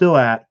 So you're still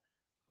at,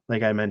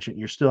 like I mentioned,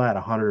 you're still at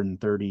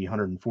 130,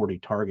 140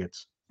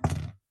 targets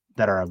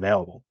that are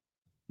available.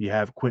 You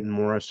have Quentin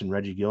Morris and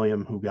Reggie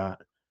Gilliam, who got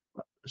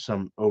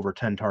some over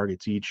 10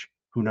 targets each.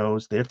 Who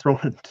knows? They're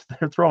throwing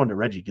to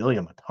Reggie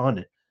Gilliam a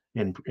ton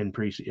in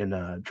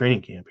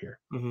training camp here.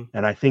 Mm-hmm.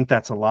 And I think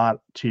that's a lot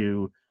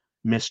to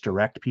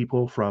misdirect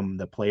people from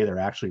the play they're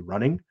actually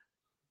running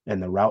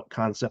and the route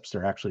concepts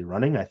they're actually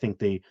running. I think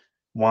they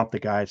want the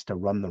guys to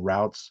run the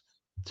routes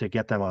to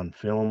get them on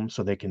film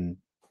so they can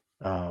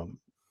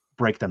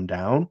break them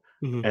down.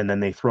 Mm-hmm. And then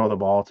they throw the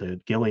ball to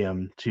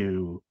Gilliam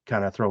to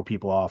kind of throw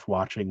people off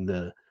watching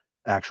the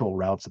actual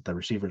routes that the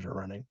receivers are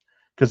running.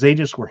 Because they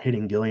just were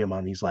hitting Gilliam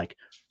on these like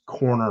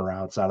corner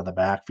routes out of the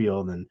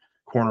backfield and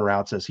corner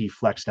routes as he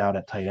flexed out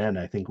at tight end,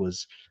 I think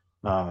was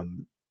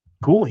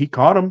cool. He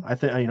caught him. I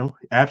think,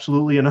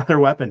 absolutely another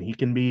weapon. He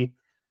can be,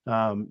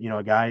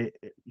 a guy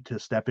to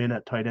step in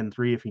at tight end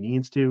 3 if he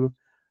needs to.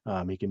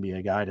 He can be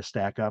a guy to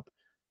stack up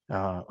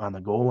on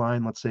the goal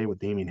line, let's say, with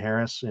Damian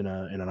Harris in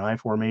an I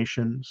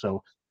formation.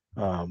 So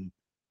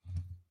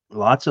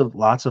lots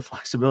of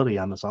flexibility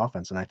on this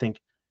offense. And I think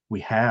we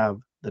have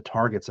the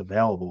targets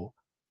available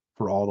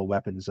for all the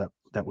weapons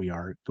that we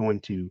are going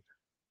to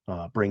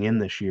bring in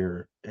this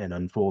year and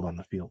unfold on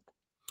the field.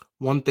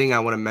 One thing I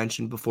want to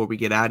mention before we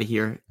get out of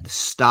here, the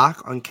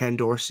stock on Ken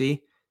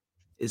Dorsey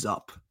is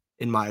up,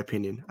 in my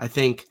opinion. I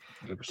think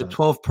 100%. The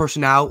 12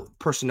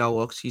 personnel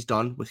looks he's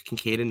done with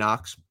Kincaid and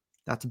Knox,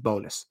 that's a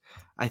bonus.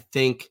 I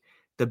think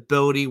the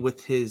ability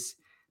with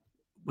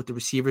the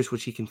receivers,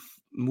 which he can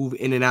move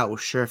in and out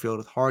with Sherfield,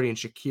 with Hardy and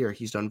Shakir,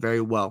 he's done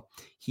very well.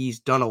 He's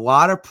done a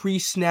lot of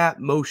pre-snap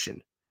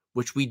motion,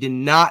 which we did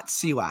not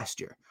see last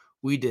year.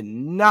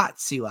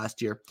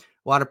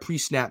 A lot of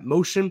pre-snap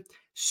motion,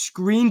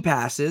 screen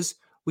passes.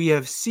 We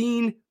have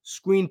seen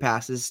screen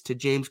passes to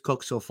James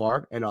Cook so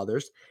far and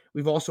others.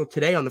 We've also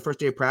today on the first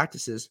day of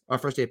pads,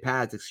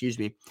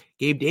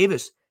 Gabe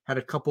Davis had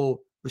a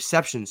couple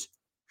receptions,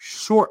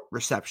 short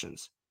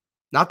receptions,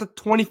 not the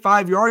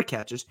 25-yard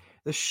catches,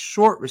 the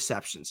short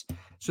receptions.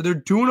 So they're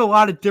doing a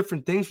lot of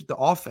different things with the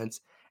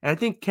offense. And I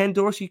think Ken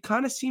Dorsey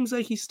kind of seems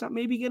like he's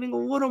maybe getting a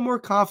little more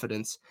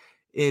confidence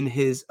in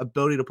his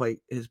ability to play,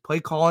 his play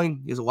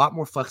calling. He has a lot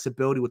more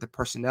flexibility with the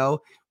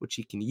personnel, which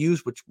he can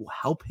use, which will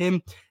help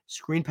him.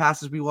 Screen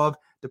passes we love.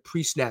 The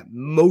pre-snap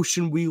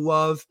motion we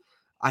love.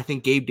 I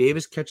think Gabe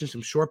Davis catching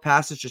some short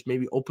passes just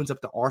maybe opens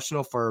up the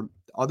arsenal for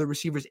other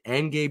receivers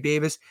and Gabe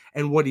Davis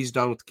and what he's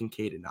done with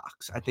Kincaid and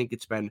Knox. I think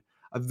it's been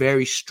a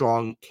very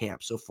strong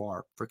camp so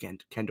far for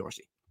Ken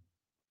Dorsey.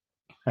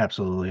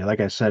 Absolutely. Like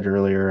I said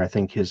earlier, I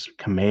think his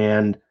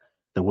command,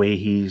 the way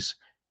he's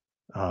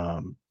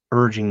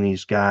urging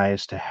these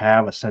guys to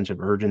have a sense of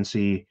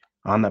urgency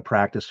on the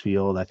practice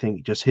field. I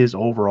think just his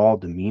overall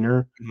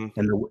demeanor. Mm-hmm.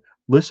 And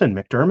listen,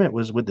 McDermott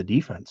was with the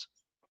defense.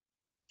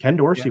 Ken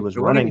Dorsey was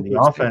running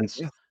the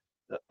offense.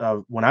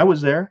 When I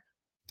was there,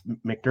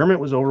 McDermott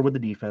was over with the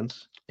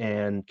defense,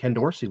 and Ken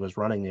Dorsey was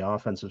running the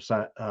offensive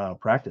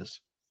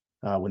practice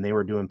when they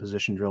were doing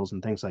position drills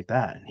and things like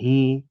that. And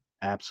he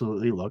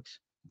absolutely looks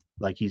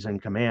like he's in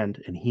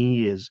command, and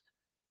he is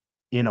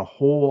in a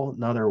whole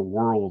nother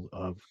world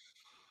of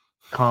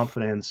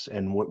confidence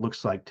and what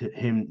looks like to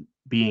him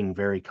being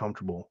very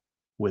comfortable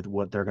with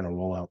what they're going to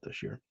roll out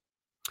this year.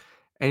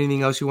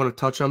 Anything else you want to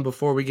touch on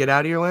before we get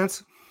out of here,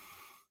 Lance?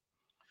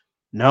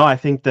 No, I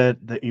think that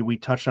we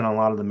touched on a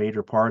lot of the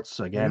major parts.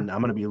 Again, I'm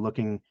going to be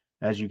looking,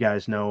 as you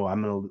guys know,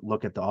 I'm going to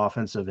look at the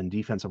offensive and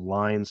defensive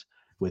lines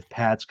with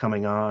pads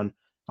coming on.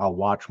 I'll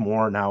watch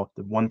more. Now,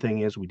 the one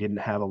thing is we didn't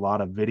have a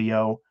lot of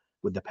video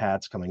with the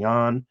pads coming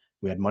on.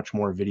 We had much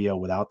more video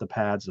without the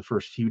pads the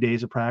first few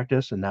days of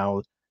practice, and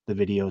now the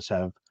videos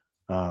have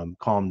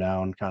calmed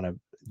down. Kind of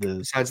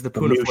besides the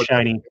new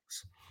shiny,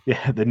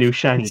 the new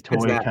shiny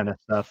toy kind of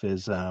stuff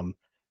is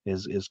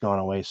gone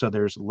away. So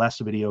there's less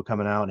video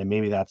coming out, and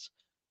maybe that's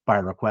by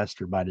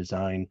request or by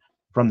design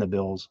from the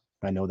Bills.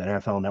 I know that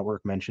NFL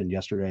Network mentioned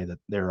yesterday that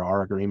there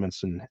are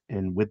agreements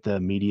and with the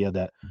media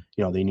that,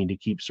 you know, they need to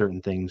keep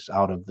certain things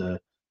out of the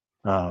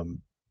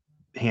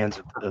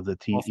hands of the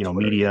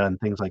media and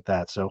things like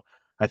that. So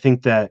I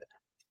think that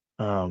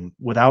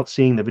without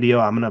seeing the video,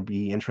 I'm going to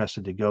be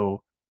interested to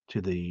go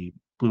to the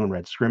blue and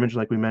red scrimmage,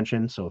 like we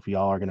mentioned. So if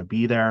y'all are going to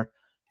be there,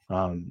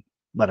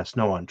 let us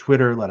know on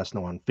Twitter, let us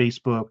know on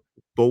Facebook.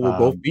 But we'll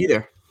both be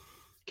there.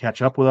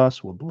 Catch up with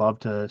us. We'd love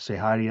to say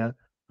hi to you.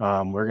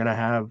 We're going to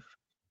have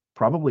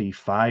probably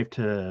 5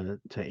 to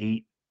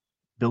 8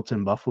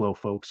 built-in Buffalo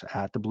folks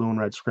at the blue and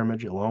red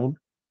scrimmage alone.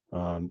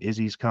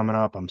 Izzy's coming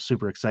up. I'm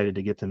super excited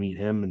to get to meet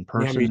him in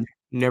person. Yeah,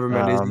 never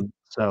met Izzy.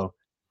 So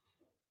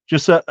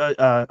just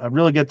a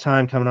really good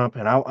time coming up.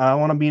 And I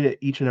want to meet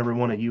each and every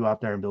one of you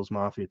out there in Bills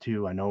Mafia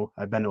too. I know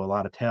I've been to a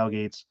lot of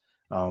tailgates.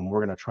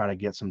 We're going to try to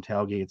get some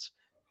tailgates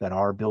that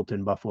are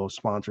built-in Buffalo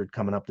sponsored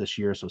coming up this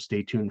year. So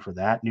stay tuned for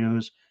that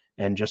news.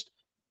 And just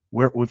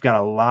we've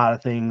got a lot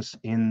of things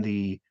in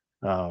the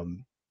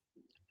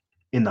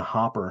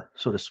hopper,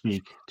 so to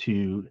speak,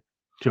 to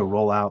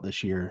roll out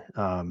this year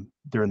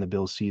during the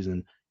Bills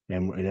season,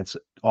 and it's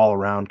all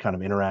around kind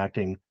of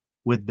interacting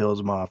with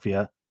Bills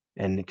Mafia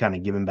and kind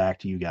of giving back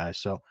to you guys.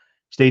 So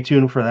stay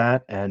tuned for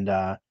that. And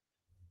had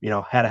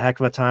a heck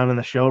of a time in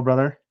the show,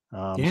 brother.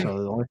 So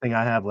the only thing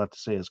I have left to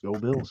say is go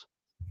Bills.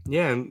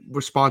 Yeah, and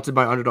we're sponsored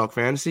by Underdog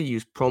Fantasy.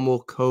 Use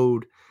promo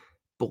code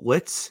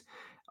BLITZ.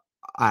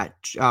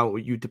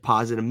 You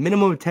deposit a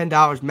minimum of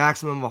 $10,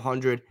 maximum of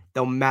 $100.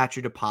 They'll match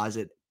your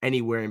deposit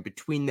anywhere in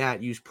between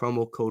that. Use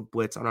promo code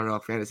BLITZ on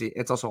Underdog Fantasy.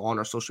 It's also on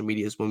our social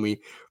medias when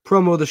we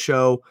promo the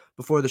show,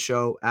 before the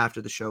show,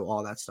 after the show,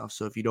 all that stuff.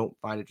 So if you don't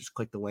find it, just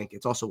click the link.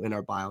 It's also in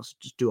our bios.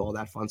 Just do all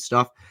that fun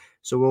stuff.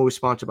 So we're always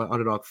sponsored by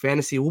Underdog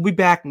Fantasy. We'll be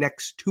back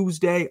next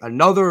Tuesday.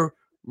 Another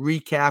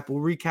recap.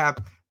 We'll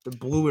recap the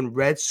blue and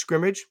red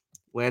scrimmage.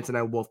 Lance and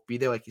I will both be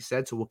there, like you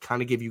said. So we'll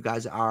kind of give you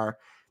guys our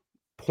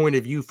point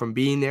of view from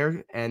being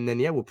there, and then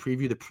we'll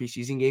preview the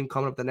preseason game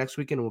coming up the next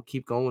weekend, and we'll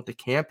keep going with the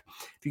camp.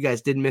 If you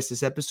guys did miss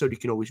this episode, you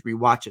can always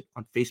rewatch it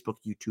on Facebook,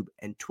 YouTube,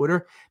 and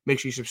Twitter. Make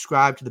sure you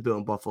subscribe to the Bill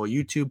and Buffalo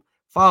YouTube.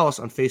 Follow us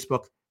on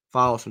Facebook,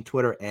 follow us on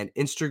Twitter and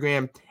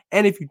Instagram.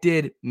 And if you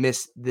did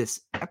miss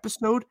this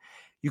episode,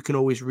 you can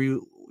always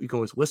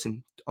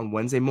listen on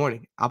Wednesday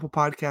morning, Apple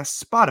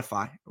Podcasts,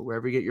 Spotify, or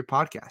wherever you get your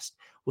podcast.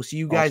 We'll see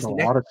you guys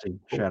next. Odyssey.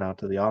 Shout out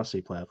to the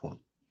Odyssey platform.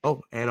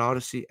 Oh, and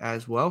Odyssey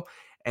as well.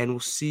 And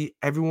we'll see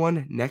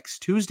everyone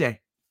next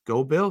Tuesday.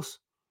 Go Bills.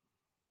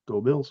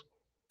 Go Bills.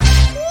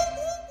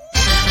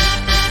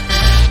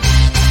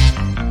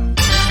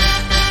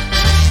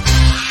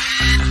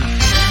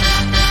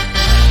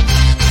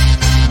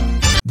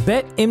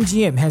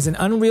 BetMGM has an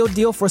unreal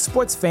deal for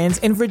sports fans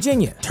in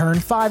Virginia. Turn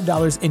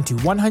 $5 into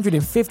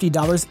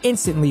 $150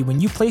 instantly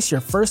when you place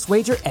your first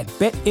wager at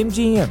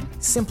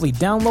BetMGM. Simply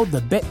download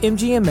the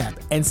BetMGM app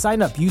and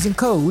sign up using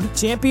code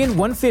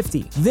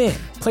Champion150. Then,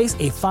 place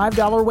a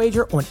 $5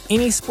 wager on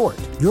any sport.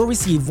 You'll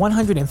receive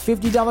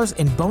 $150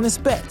 in bonus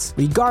bets,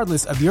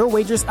 regardless of your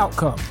wager's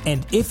outcome.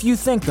 And if you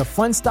think the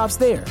fun stops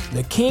there,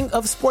 the King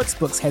of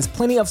Sportsbooks has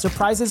plenty of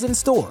surprises in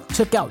store.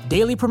 Check out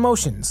daily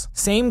promotions,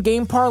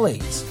 same-game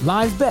parlays,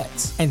 live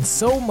bets, and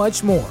so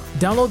much more.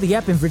 Download the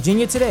app in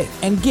Virginia today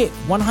and get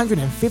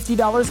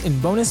 $150 in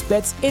bonus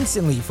bets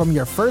instantly from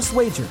your first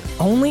wager.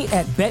 Only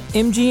at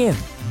BetMGM.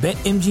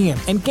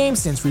 BetMGM and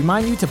GameSense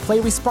remind you to play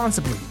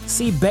responsibly.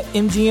 See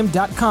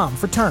BetMGM.com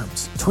for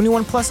terms.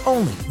 21 plus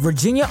only.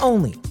 Virginia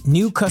only.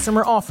 New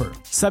customer offer.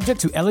 Subject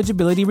to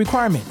eligibility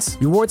requirements.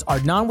 Rewards are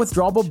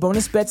non-withdrawable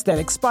bonus bets that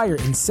expire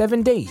in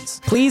 7 days.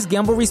 Please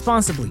gamble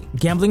responsibly.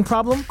 Gambling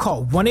problem?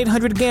 Call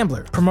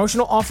 1-800-GAMBLER.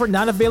 Promotional offer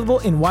not available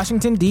in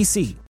Washington, D.C.